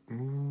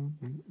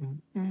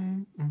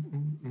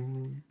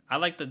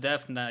like the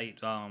Death Knight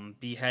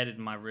beheaded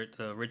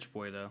the rich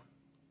boy though.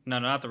 No,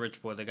 not the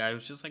rich boy. The guy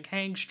who's just like,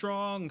 hang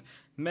strong,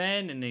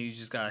 men, and then he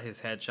just got his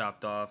head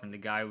chopped off. And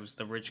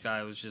the rich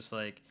guy was just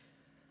like,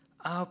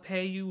 I'll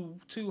pay you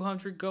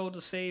 200 gold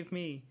to save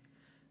me,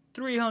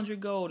 300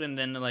 gold, and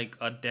then like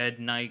a dead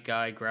knight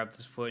guy grabbed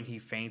his foot and he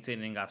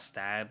fainted and got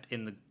stabbed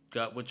in the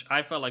gut, which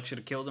I felt like should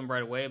have killed him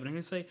right away. But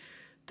he's like,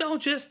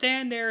 don't just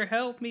stand there,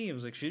 help me. I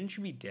was like, shouldn't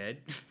you be dead?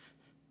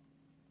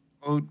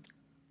 Well,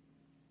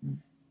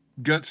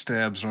 gut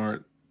stabs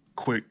aren't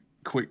quick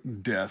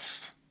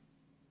deaths.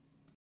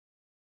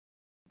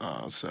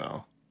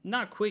 So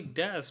Not quick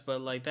deaths,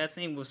 but like that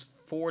thing was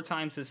 4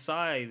 times his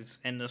size,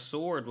 and the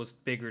sword was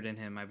bigger than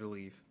him, I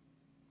believe.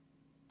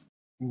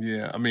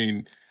 yeah, I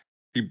mean,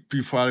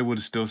 he probably would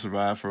have still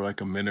survived for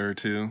like a minute or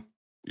two,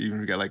 even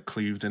if he got like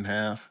cleaved in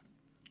half.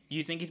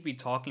 You think he'd be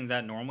talking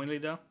that normally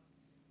though?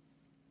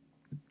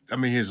 I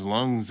mean, his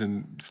lungs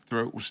and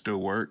throat would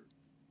still work.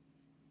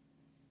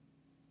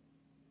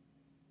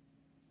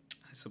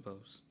 I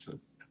suppose. So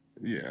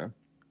yeah,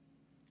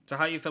 So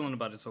how you feeling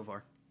about it so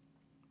far?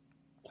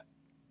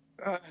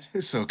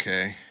 it's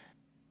okay.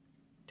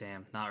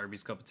 Damn, not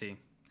Irby's cup of tea.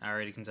 I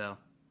already can tell.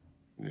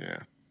 Yeah,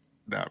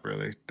 not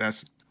really.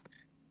 That's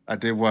I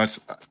did watch.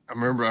 I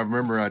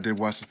remember I did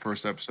watch the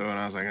first episode, and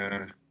I was like,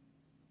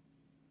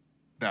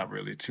 not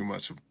really too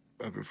much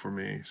of it for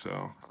me. So,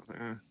 I was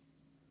like,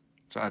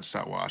 so I just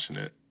stopped watching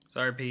it.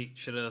 Sorry, Pete.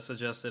 Should have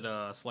suggested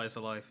a slice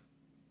of life.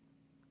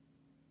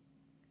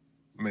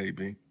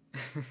 Maybe,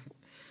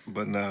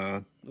 but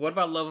nah. What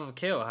about Love of a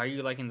Kill? How are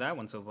you liking that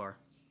one so far?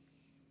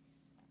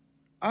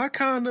 I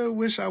kind of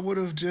wish I would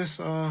have just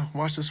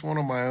watched this one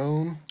on my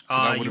own because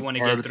I would You have want to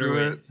get powered through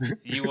it. through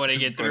You want to it.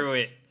 get But through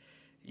it.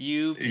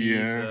 You piece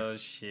yeah, of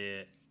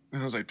shit.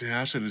 I was like,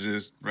 damn, I should have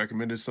just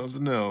recommended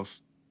something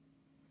else.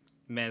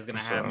 Man's gonna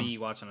have So me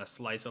watching a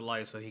slice of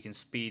life so he can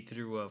speed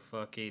through a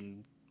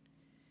fucking.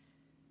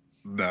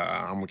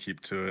 nah, I'm gonna keep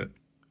to it.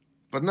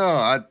 But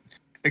no,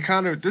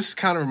 this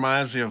kind of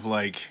reminds me of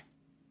like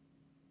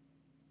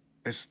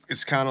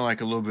it's kind of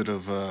like a little bit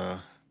of I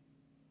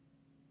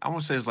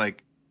want to say it's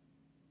like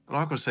I'm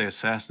not gonna say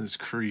Assassin's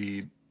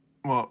Creed.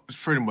 Well, it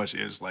pretty much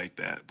is like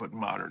that, but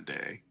modern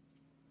day.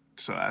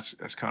 So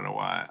that's kind of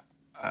why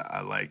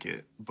I like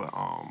it. But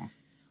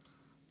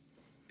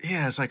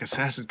yeah, it's like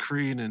Assassin's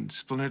Creed and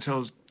Splinter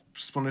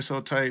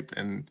Cell type,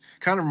 and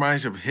kind of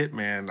reminds you of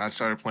Hitman. I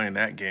started playing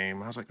that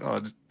game. I was like,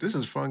 oh, this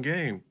is a fun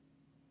game.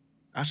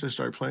 I should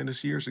start playing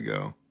this years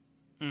ago.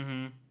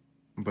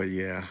 Mm-hmm. But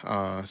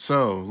yeah,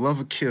 so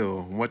Love a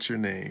Kill. What's your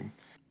name?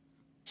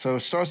 So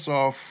it starts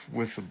off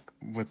with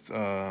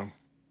a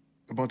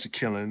bunch of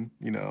killing.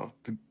 You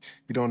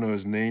don't know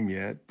his name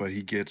yet, but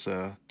he gets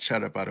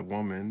shot up by the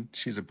woman.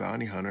 She's a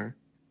bounty hunter.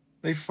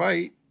 They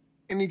fight,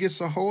 and he gets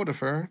a hold of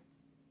her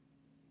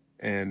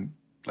and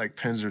like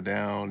pins her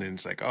down. And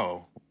it's like,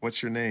 oh,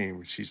 what's your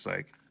name? She's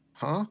like,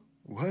 huh?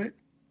 What?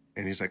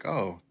 And he's like,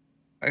 oh,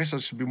 I guess I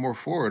should be more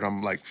forward.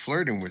 I'm like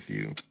flirting with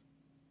you.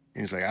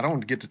 And he's like, I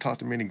don't get to talk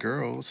to many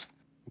girls.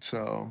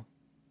 So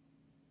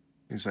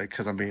he's like,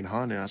 because I'm being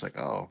haunted. I was like,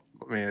 oh,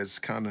 man, it's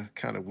kind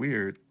of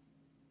weird.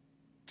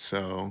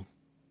 So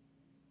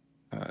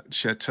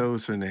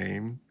Chateau's her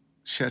name,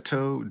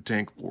 Chateau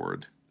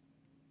Dankward.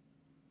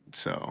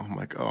 So I'm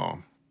like,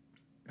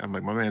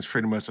 my man's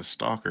pretty much a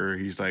stalker.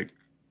 He's like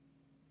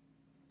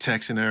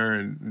texting her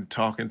and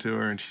talking to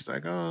her, and she's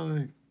like,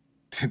 oh,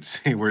 to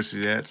see where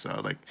she's at.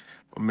 So like,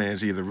 my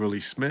man's either really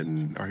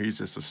smitten or he's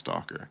just a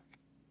stalker.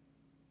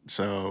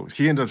 So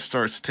he ends up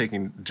starts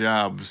taking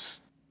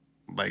jobs,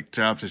 like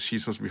jobs that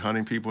she's supposed to be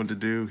hunting people to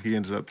do. He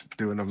ends up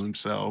doing them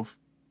himself,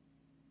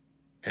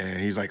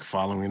 and he's like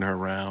following her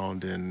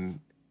around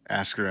and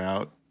ask her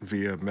out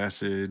via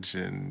message,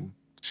 and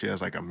she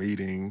has like a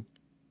meeting,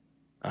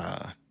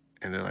 uh,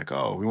 and they're like,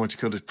 "Oh, we want you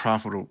to kill this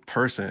profitable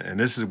person," and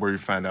this is where you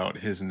find out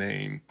his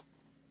name.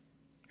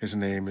 His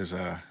name is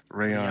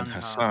Rayon Young Ha.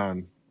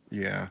 Hassan.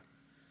 Yeah.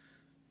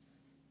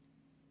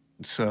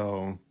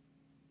 So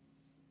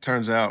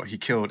turns out he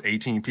killed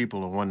 18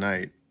 people in one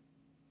night,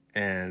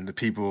 and the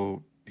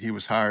people he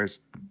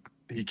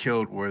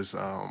killed was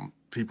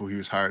people he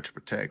was hired to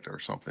protect or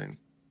something.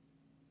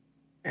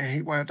 And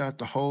he wiped out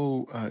the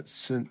whole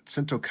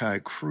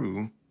Sentokai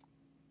crew,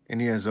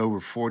 and he has over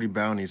 40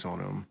 bounties on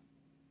him.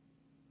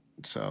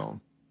 So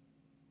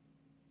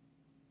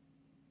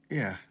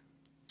yeah.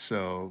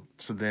 So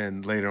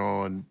then later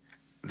on,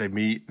 they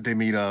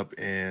meet up,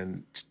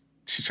 and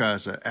she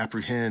tries to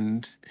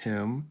apprehend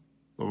him,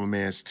 but my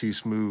man's too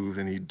smooth,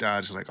 and he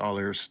dodges like all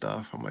her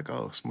stuff. I'm like,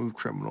 oh, smooth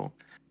criminal,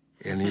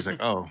 and he's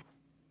like, oh,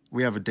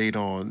 we have a date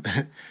on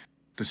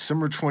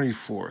December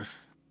 24th,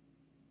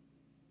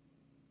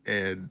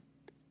 and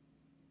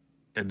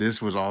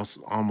this was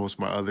also almost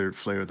my other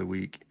flavor of the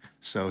week.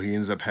 So he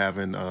ends up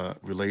having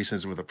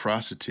relations with a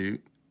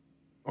prostitute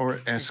or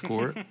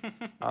escort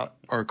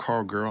or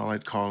call girl. I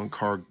like calling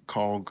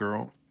call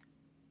girl.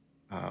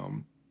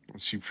 Um,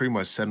 she pretty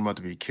much set him up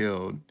to be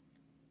killed,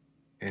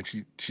 and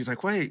she's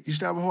like, "Wait, you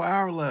still have a whole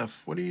hour left.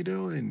 What are you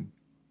doing?"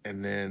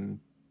 And then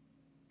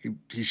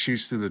he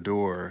shoots through the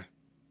door,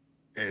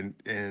 and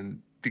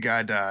the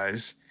guy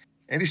dies.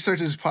 And he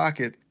searches his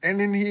pocket, and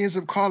then he ends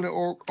up calling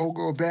old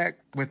girl back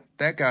with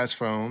that guy's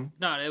phone.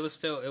 No, it was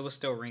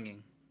still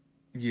ringing.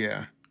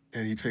 Yeah,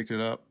 and he picked it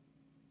up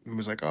and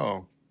was like,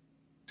 "Oh,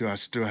 do I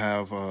still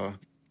have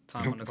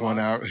Time on the 1 clock.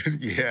 hour?"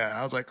 Yeah,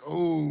 I was like,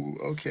 "Oh,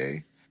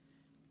 okay."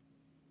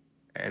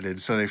 And then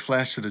so they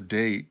flash to the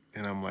date,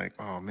 and I'm like,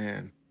 "Oh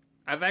man."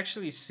 I've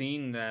actually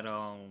seen that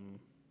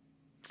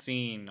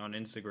scene on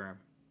Instagram.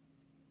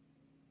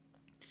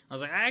 I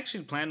was like, I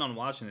actually planned on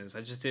watching this.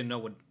 I just didn't know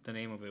what the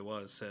name of it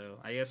was. So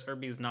I guess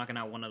Irby's knocking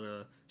out one of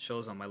the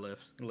shows on my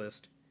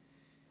list.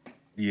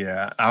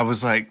 Yeah, I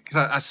was like,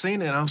 'cause I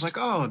seen it, and I was like,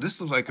 "Oh, this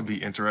looks like it'd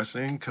be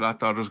interesting." Because I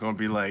thought it was going to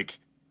be like,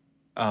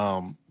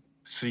 um,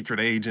 secret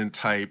agent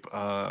type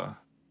Nah,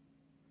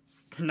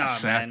 man, it's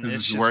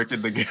assassins just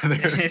working together.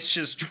 it's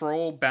just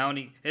troll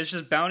bounty. It's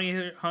just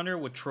bounty hunter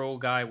with troll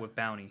guy with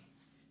bounty.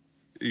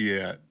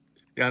 Yeah,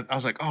 yeah. I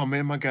was like, "Oh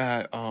man, my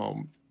guy,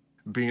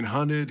 being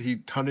hunted,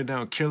 he hunted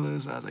down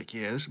killers." I was like,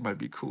 "Yeah, this might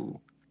be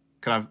cool."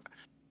 Cause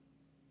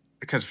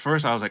because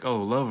first I was like,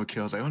 "Oh, love a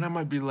kill." I was like, "Oh, that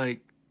might be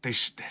like they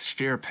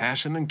share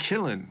passion in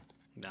killing."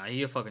 Nah,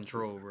 he a fucking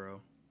troll,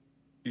 bro.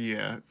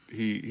 Yeah,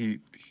 he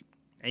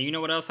And you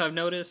know what else I've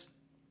noticed?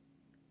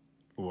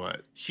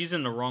 what? She's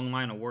in the wrong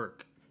line of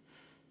work.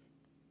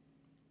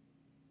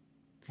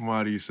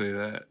 Why do you say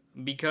that?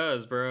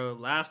 Because, bro,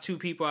 last two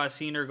people I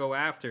seen her go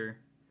after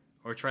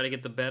or try to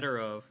get the better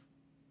of,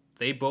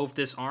 they both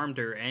disarmed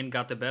her and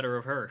got the better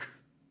of her.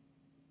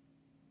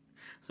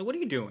 So what are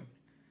you doing?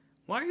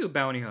 Why are you a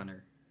bounty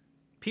hunter?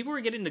 People are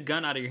getting the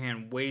gun out of your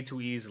hand way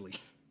too easily.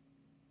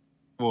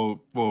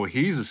 Well,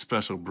 he's a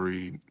special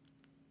breed.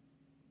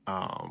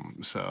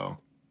 So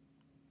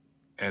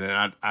and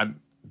then I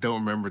don't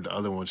remember the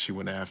other one she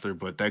went after,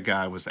 but that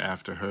guy was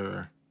after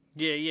her.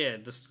 Yeah,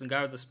 the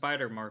guy with the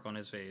spider mark on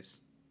his face.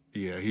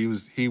 Yeah,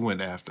 he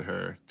went after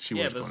her. She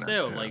Yeah, wasn't but going after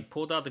still, him. like,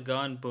 pulled out the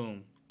gun,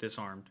 boom,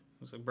 disarmed.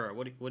 I was like, bro,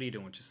 what are you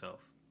doing with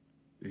yourself?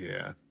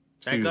 Yeah,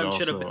 she That was gun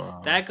should have also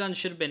been that gun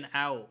should have been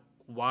out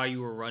while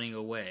you were running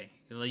away.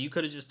 Like, you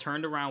could have just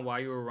turned around while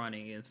you were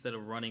running instead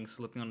of running,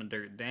 slipping on the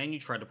dirt. Then you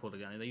tried to pull the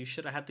gun. Like, you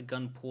should have had the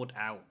gun pulled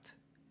out.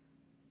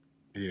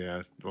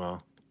 yeah.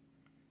 Well,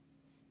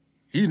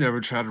 he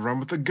never tried to run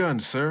with a gun,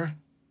 sir.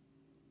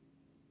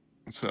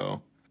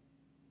 So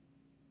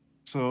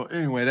so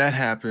anyway, that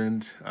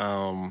happened.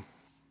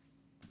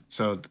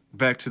 So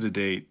back to the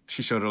date.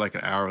 She showed her like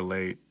an hour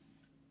late,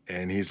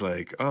 and he's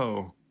like,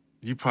 "Oh,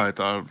 you probably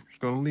thought I was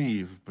gonna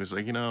leave," but it's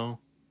like,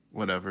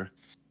 whatever.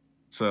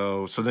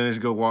 So then they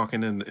go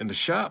walking in the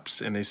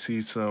shops, and they see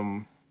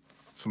some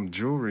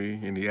jewelry,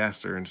 and he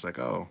asked her, and it's like,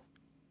 "Oh,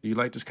 do you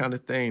like this kind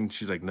of thing?"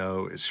 She's like,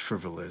 "No, it's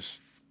frivolous."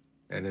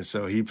 And then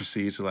so he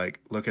proceeds to like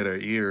look at her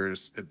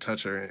ears and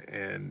touch her,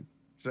 and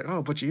he's like,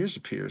 "Oh, but your ears are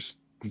pierced."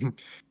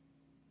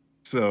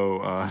 So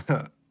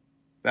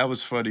that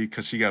was funny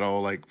because she got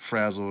all like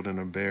frazzled and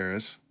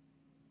embarrassed,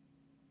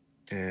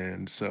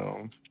 and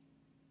so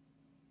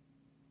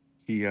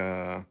he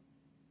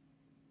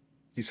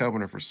he's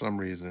helping her for some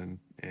reason,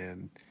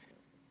 and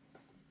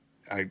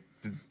I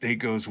the date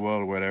goes well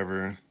or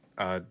whatever.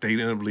 They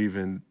end up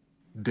leaving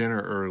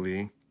dinner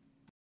early,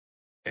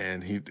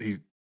 and he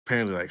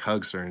apparently like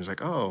hugs her, and he's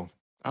like, "Oh,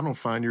 I don't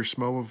find your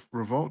smell of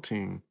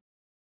revolting."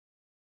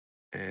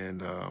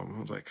 And I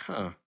was like,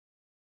 "Huh,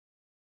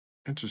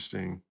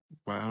 interesting.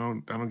 Why I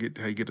don't get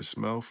how you get a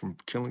smell from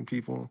killing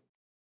people."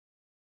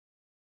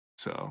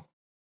 So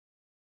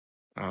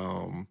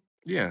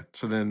yeah.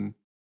 So then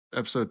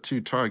episode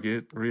two,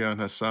 Target, Rhea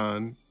and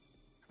Hassan.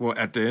 Well,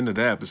 at the end of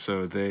that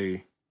episode,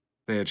 they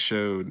had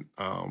showed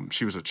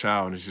she was a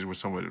child and she was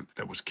someone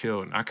that was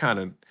killed. And I kind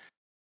of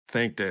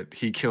think that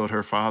he killed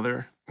her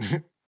father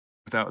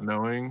without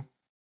knowing,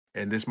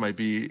 and this might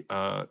be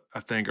a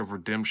thing of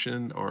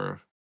redemption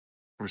or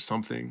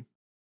something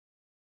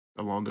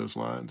along those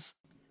lines,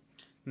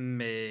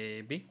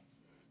 Maybe.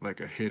 like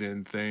a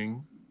hidden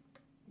thing,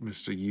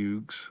 Mr.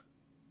 Hughes.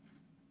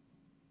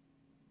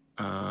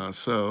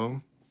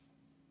 So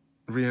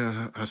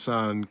Ria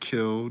Hassan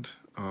killed.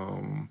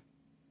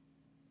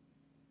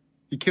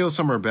 He killed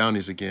some of her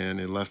bounties again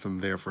and left them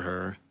there for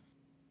her.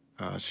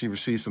 She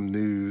received some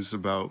news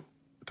about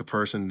the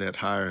person that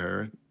hired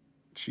her.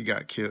 She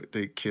got killed.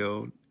 They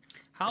killed,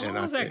 How and long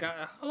I was that think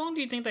guy? How long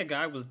do you think that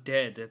guy was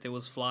dead? That there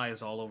was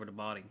flies all over the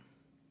body.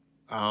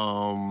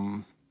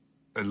 um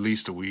at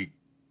least a week.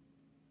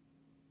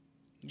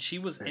 She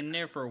was in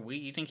there for a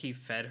week. You think he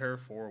fed her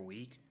for a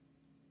week?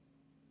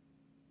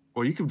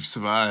 Well, you can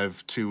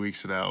survive 2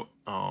 weeks without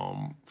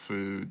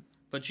food.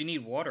 But you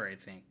need water. I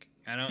think.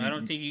 I don't. I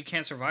don't You, think you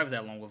can't survive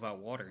that long without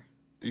water.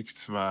 you can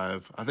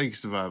survive. I think you can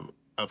survive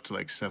up to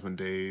like 7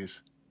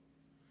 days.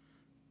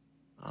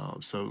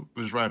 So it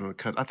was right on the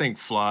cut. I think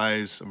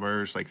flies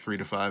emerge like 3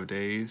 to 5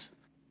 days.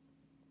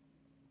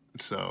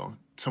 So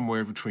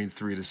somewhere between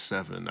 3 to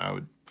 7, I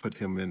would put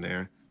him in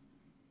there.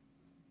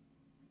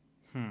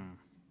 Hmm.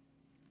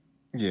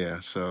 Yeah.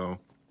 So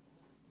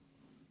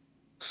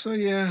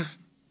yeah,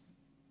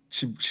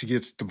 she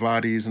gets the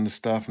bodies and the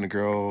stuff and the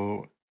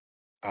girl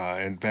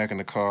and back in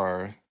the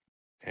car,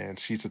 and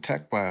she's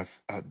attacked by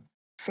a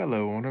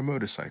fellow on her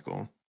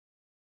motorcycle.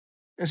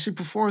 And she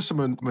performs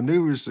some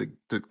maneuvers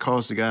that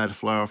cause the guy to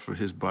fly off of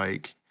his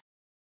bike.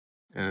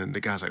 And the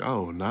guy's like,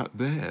 "Oh, not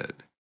bad."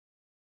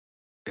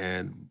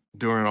 And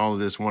during all of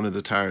this, one of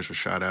the tires was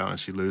shot out, and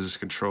she loses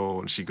control,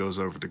 and she goes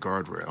over the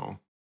guardrail,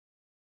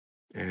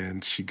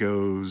 and she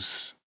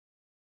goes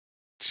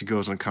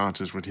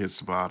unconscious when it hits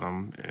the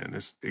bottom, and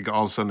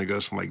all of a sudden it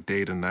goes from like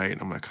day to night.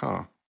 And I'm like,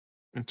 huh,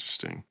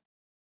 interesting.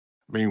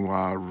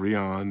 Meanwhile,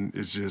 Rion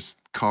is just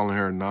calling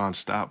her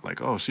nonstop, like,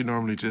 oh, she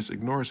normally just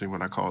ignores me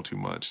when I call too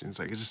much. And it's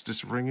like, it's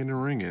just ringing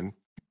and ringing.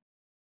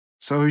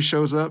 So he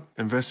shows up,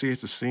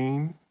 investigates the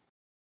scene,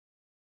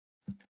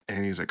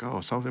 and he's like, oh,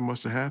 something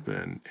must have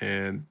happened.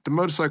 And the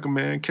motorcycle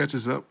man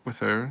catches up with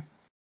her,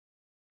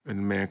 and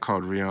the man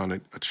called Rion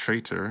a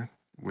traitor,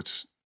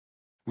 which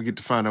we get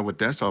to find out what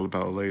that's all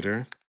about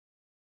later.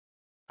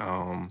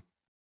 Um,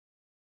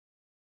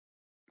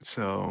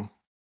 so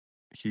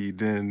he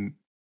then,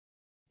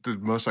 the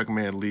motorcycle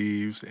man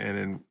leaves, and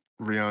then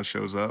Rion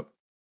shows up,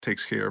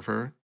 takes care of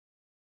her.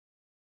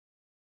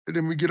 And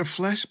then we get a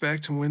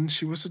flashback to when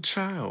she was a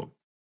child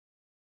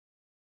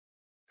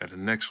at the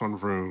next one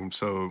room.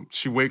 So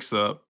she wakes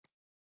up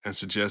and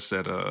suggests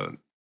that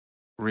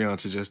Rion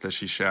suggests that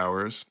she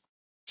showers.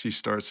 She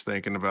starts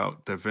thinking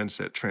about the events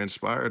that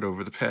transpired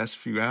over the past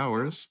few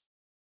hours.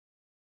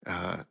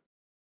 Uh,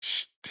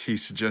 he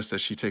suggests that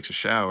she takes a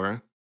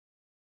shower,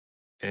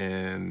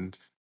 and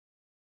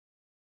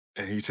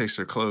he takes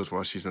her clothes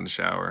while she's in the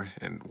shower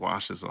and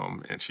washes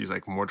them. And she's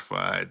like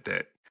mortified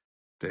that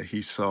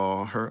he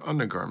saw her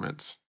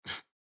undergarments.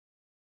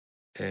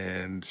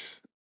 And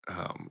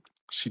um,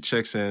 she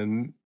checks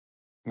in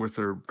with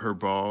her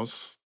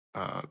boss.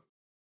 Uh,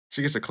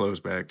 she gets her clothes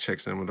back,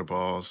 checks in with her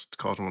boss,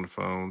 calls him on the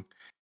phone,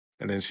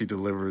 and then she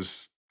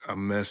delivers a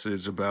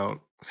message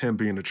about him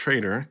being a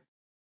traitor.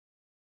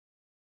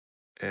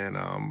 And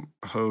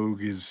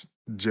Hogue is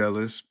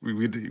jealous.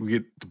 We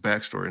get the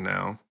backstory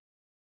now.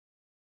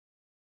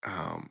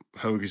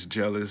 Hogue is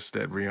jealous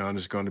that Rion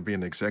is going to be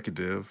an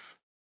executive,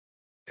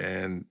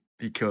 and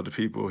he killed the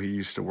people he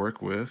used to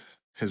work with.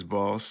 His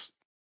boss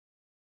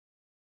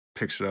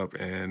picks it up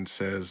and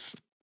says,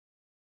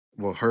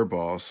 well, her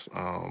boss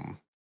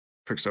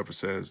picks it up and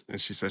says, and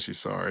she says she's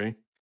sorry.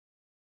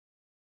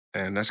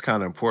 And that's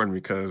kind of important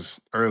because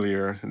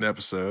earlier in the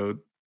episode,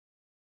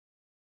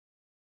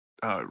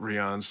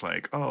 Rion's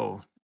like,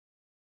 "Oh,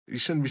 you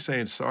shouldn't be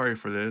saying sorry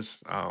for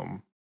this. You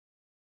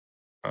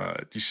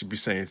should be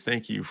saying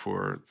thank you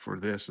for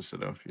this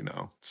instead of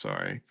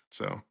sorry."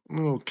 So a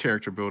little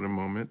character building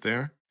moment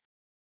there.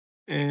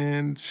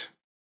 And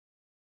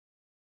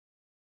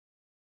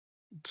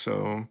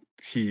so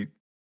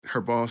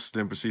her boss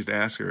then proceeds to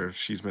ask her if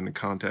she's been in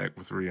contact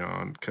with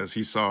Rion because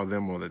he saw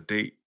them on a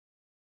date.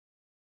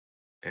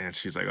 And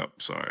she's like, "Oh,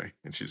 sorry,"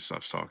 and she just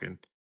stops talking.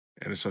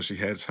 And so she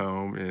heads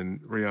home,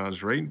 and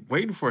Rion's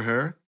waiting for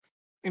her,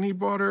 and he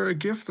bought her a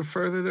gift to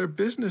further their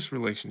business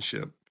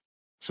relationship.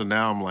 So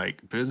now I'm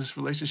like, business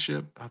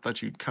relationship? I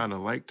thought you kind of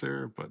liked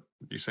her, but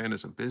you're saying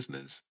it's a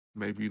business.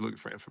 Maybe you're looking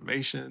for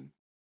information.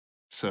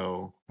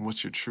 So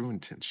what's your true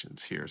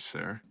intentions here,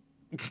 sir?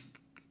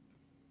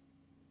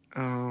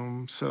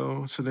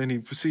 So then he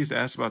proceeds to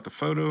ask about the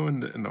photo in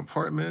the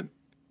apartment,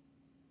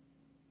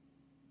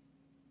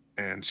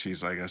 and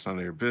she's like, "That's none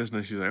of your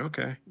business." She's like,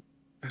 "Okay,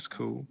 that's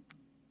cool."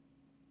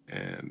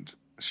 And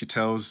she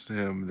tells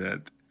him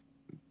that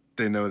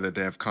they know that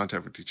they have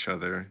contact with each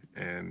other,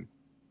 and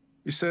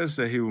he says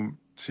that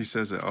she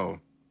says that, oh,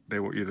 they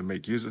will either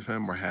make use of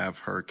him or have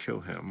her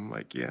kill him. I'm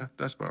like, yeah,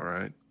 that's about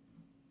right.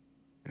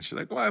 And she's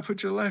like, why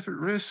put your life at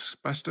risk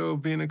by still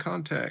being in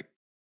contact?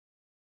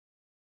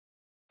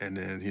 And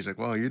then he's like,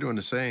 well, you're doing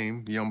the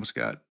same. You almost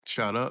got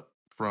shot up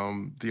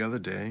from the other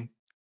day.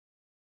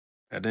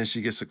 And then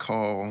she gets a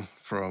call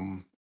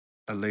from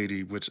a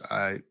lady, which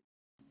I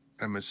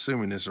am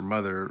assuming is her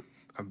mother,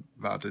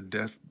 about the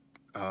death,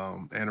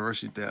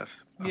 anniversary death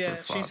of her Yeah,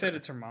 she said father.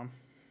 it's her mom.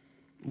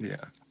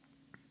 Yeah.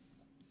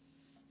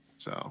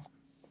 So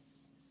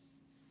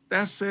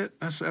that's it.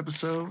 That's the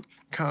episode.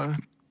 Kind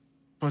of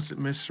bunch of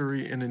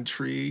mystery and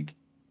intrigue.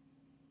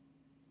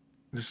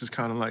 This is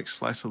kind of like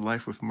slice of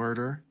life with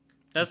murder,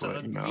 That's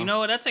but you know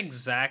what? That's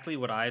exactly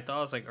what I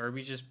thought. It's like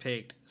Irby just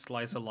picked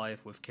slice of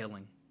life with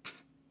killing,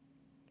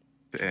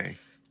 dang.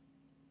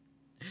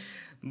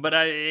 but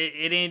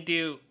it didn't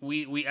do.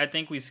 We I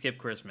think we skipped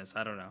Christmas.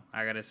 I don't know.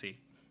 I gotta see.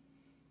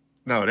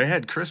 No, they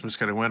had Christmas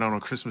because it went on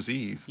Christmas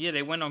Eve. Yeah,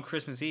 they went on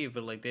Christmas Eve,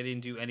 but like they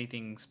didn't do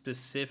anything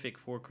specific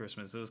for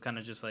Christmas. It was kind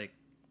of just like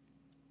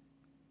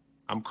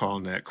I'm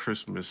calling that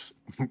Christmas.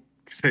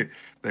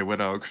 They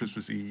went on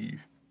Christmas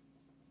Eve.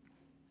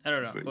 I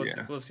don't know. But We'll see.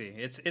 yeah, We'll see.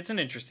 It's an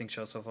interesting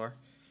show so far.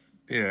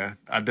 yeah.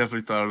 I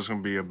definitely thought it was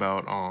gonna be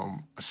about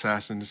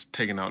assassins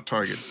taking out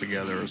targets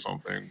together or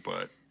something.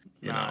 But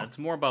you Nah, know, it's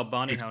more about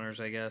bounty hunters,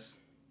 I guess.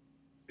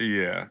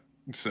 yeah.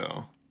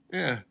 So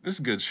yeah, it's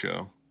a good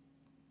show.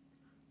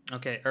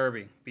 Okay,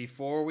 Irby.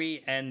 Before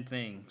we end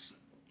things,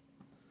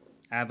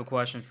 I have a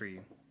question for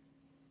you.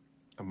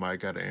 I might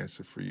got an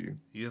answer for you.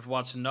 You have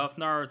watched enough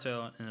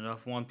Naruto and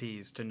enough One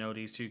Piece to know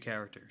these two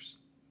characters.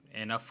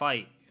 In a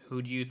fight,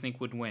 who do you think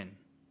would win?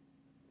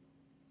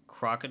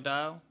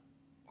 Crocodile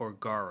or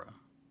Gara?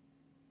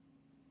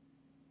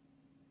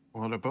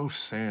 Well, they're both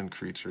sand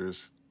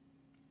creatures.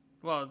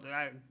 Well,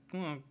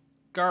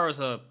 Gara's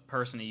a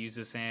person who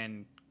uses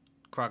sand.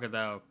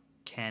 Crocodile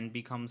can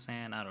become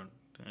sand. I don't.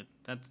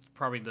 That's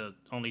probably the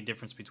only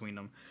difference between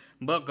them.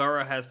 But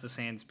Gara has the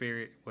sand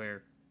spirit,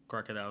 where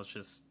Crocodile's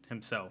just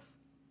himself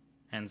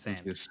and It's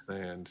sand. just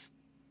sand.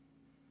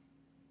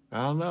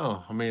 I don't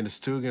know. I mean, it's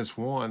 2 against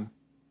 1.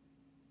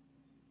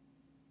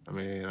 I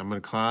mean, I'm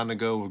inclined to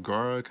go with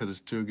Gara because it's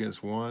 2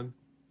 against 1,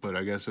 but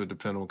I guess it would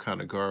depend on what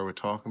kind of Gara we're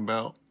talking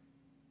about.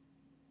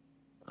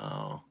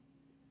 Uh,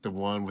 the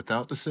one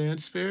without the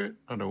sand spirit,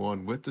 or the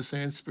one with the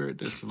sand spirit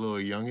that's a little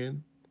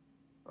youngin,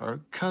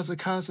 or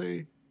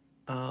Kazakaze,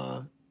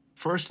 uh,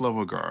 first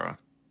level Gara.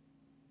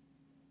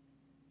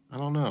 I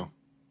don't know.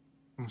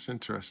 It's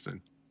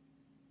interesting.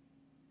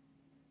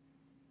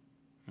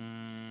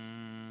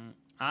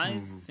 I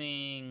Hmm.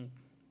 think.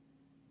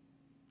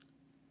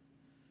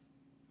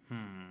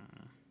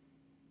 Hmm.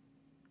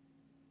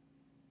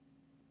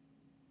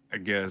 I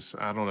guess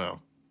I don't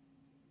know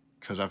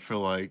because I feel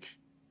like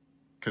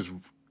because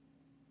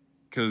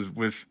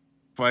with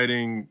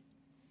fighting,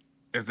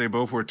 if they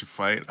both were to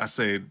fight, I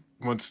say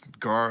once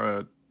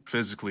Gara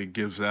physically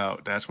gives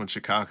out, that's when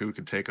Shikaku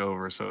can take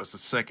over. So it's the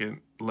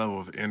second level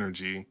of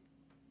energy.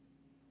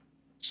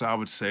 So I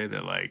would say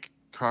that like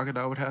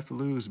Crocodile would have to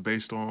lose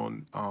based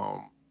on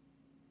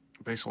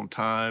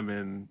time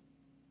and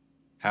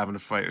having to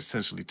fight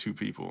essentially 2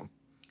 people.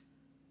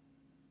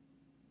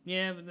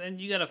 Yeah, but then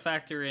you gotta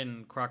factor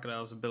in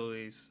Crocodile's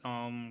abilities.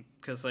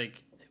 Because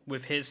like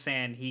with his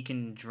sand, he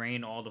can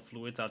drain all the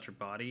fluids out your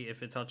body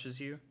if it touches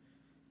you.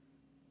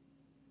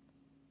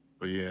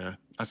 But yeah,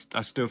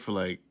 I still feel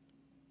like,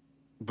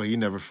 but he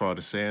never fought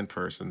a sand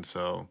person,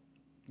 so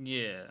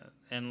Yeah,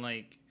 and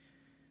like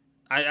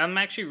I'm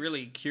actually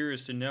really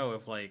curious to know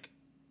if like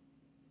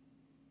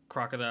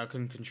Crocodile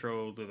can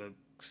control the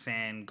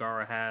sand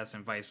Gara has,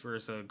 and vice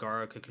versa.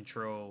 Gara could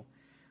control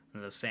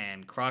the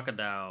sand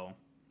Crocodile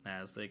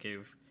has. Like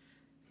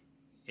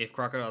if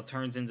Crocodile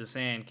turns into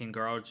sand, can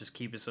Gara just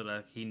keep it so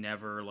that he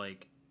never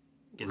like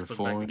gets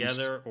put back reforms.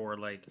 together, or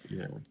like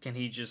Yeah. can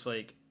he just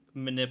like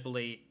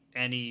manipulate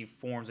any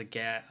forms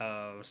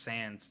of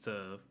sands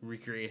to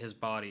recreate his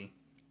body?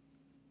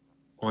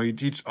 Well,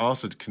 he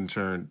also can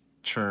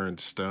churn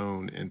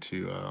stone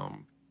into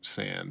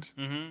sand.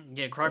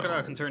 Yeah,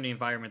 Crocodile can So turn the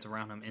environment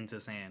around him into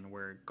sand,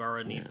 where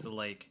Gara yeah, needs to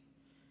like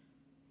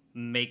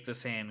make the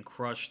sand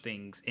crush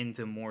things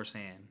into more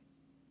sand.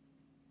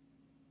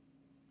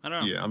 I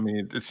don't yeah. I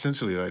mean,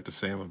 essentially like the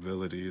same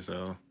abilities.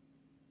 So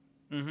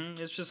know.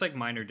 It's just like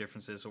minor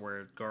differences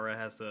where Gara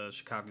has the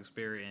Shikaku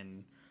spirit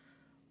and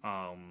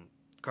um,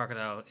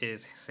 Crocodile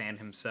is sand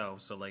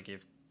himself. So like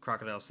if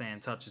Crocodile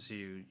sand touches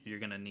you, you're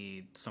gonna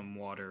need some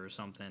water or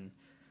something.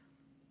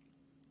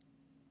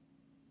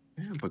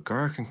 yeah, but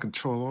Gar can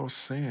control all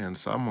sand,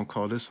 so I'm gonna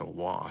call this a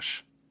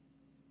wash.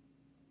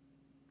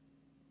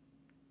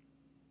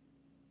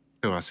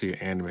 Till I see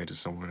it animated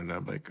somewhere, and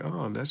I'm like,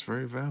 oh, that's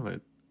very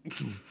valid.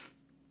 Hmm.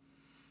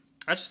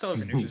 I just thought it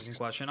was an interesting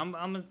question. I'm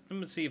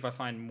gonna see if I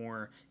find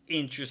more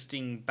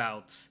interesting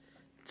bouts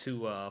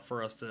to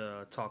for us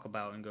to talk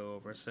about and go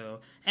over. So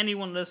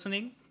anyone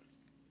listening,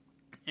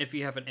 if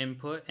you have an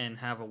input and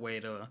have a way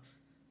to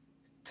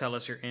tell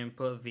us your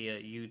input via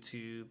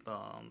YouTube,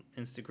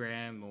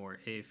 Instagram, or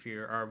if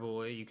you're our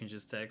boy, you can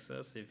just text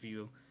us. If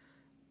you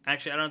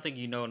actually, I don't think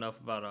you know enough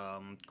about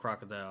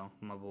Crocodile,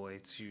 my boy,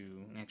 to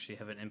actually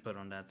have an input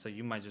on that. So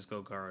you might just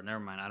go Gara. Never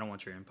mind. I don't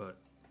want your input.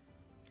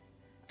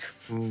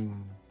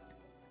 Mm.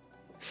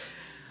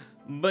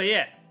 But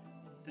yeah,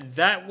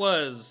 that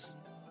was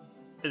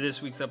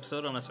this week's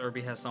episode. Unless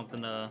Irby has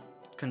something to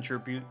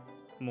contribute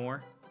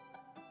more.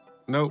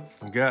 Nope,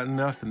 got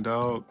nothing,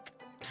 dog.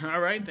 All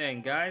right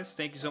then, guys.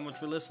 Thank you so much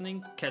for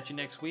listening. Catch you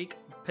next week.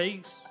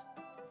 Peace.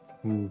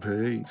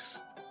 Peace.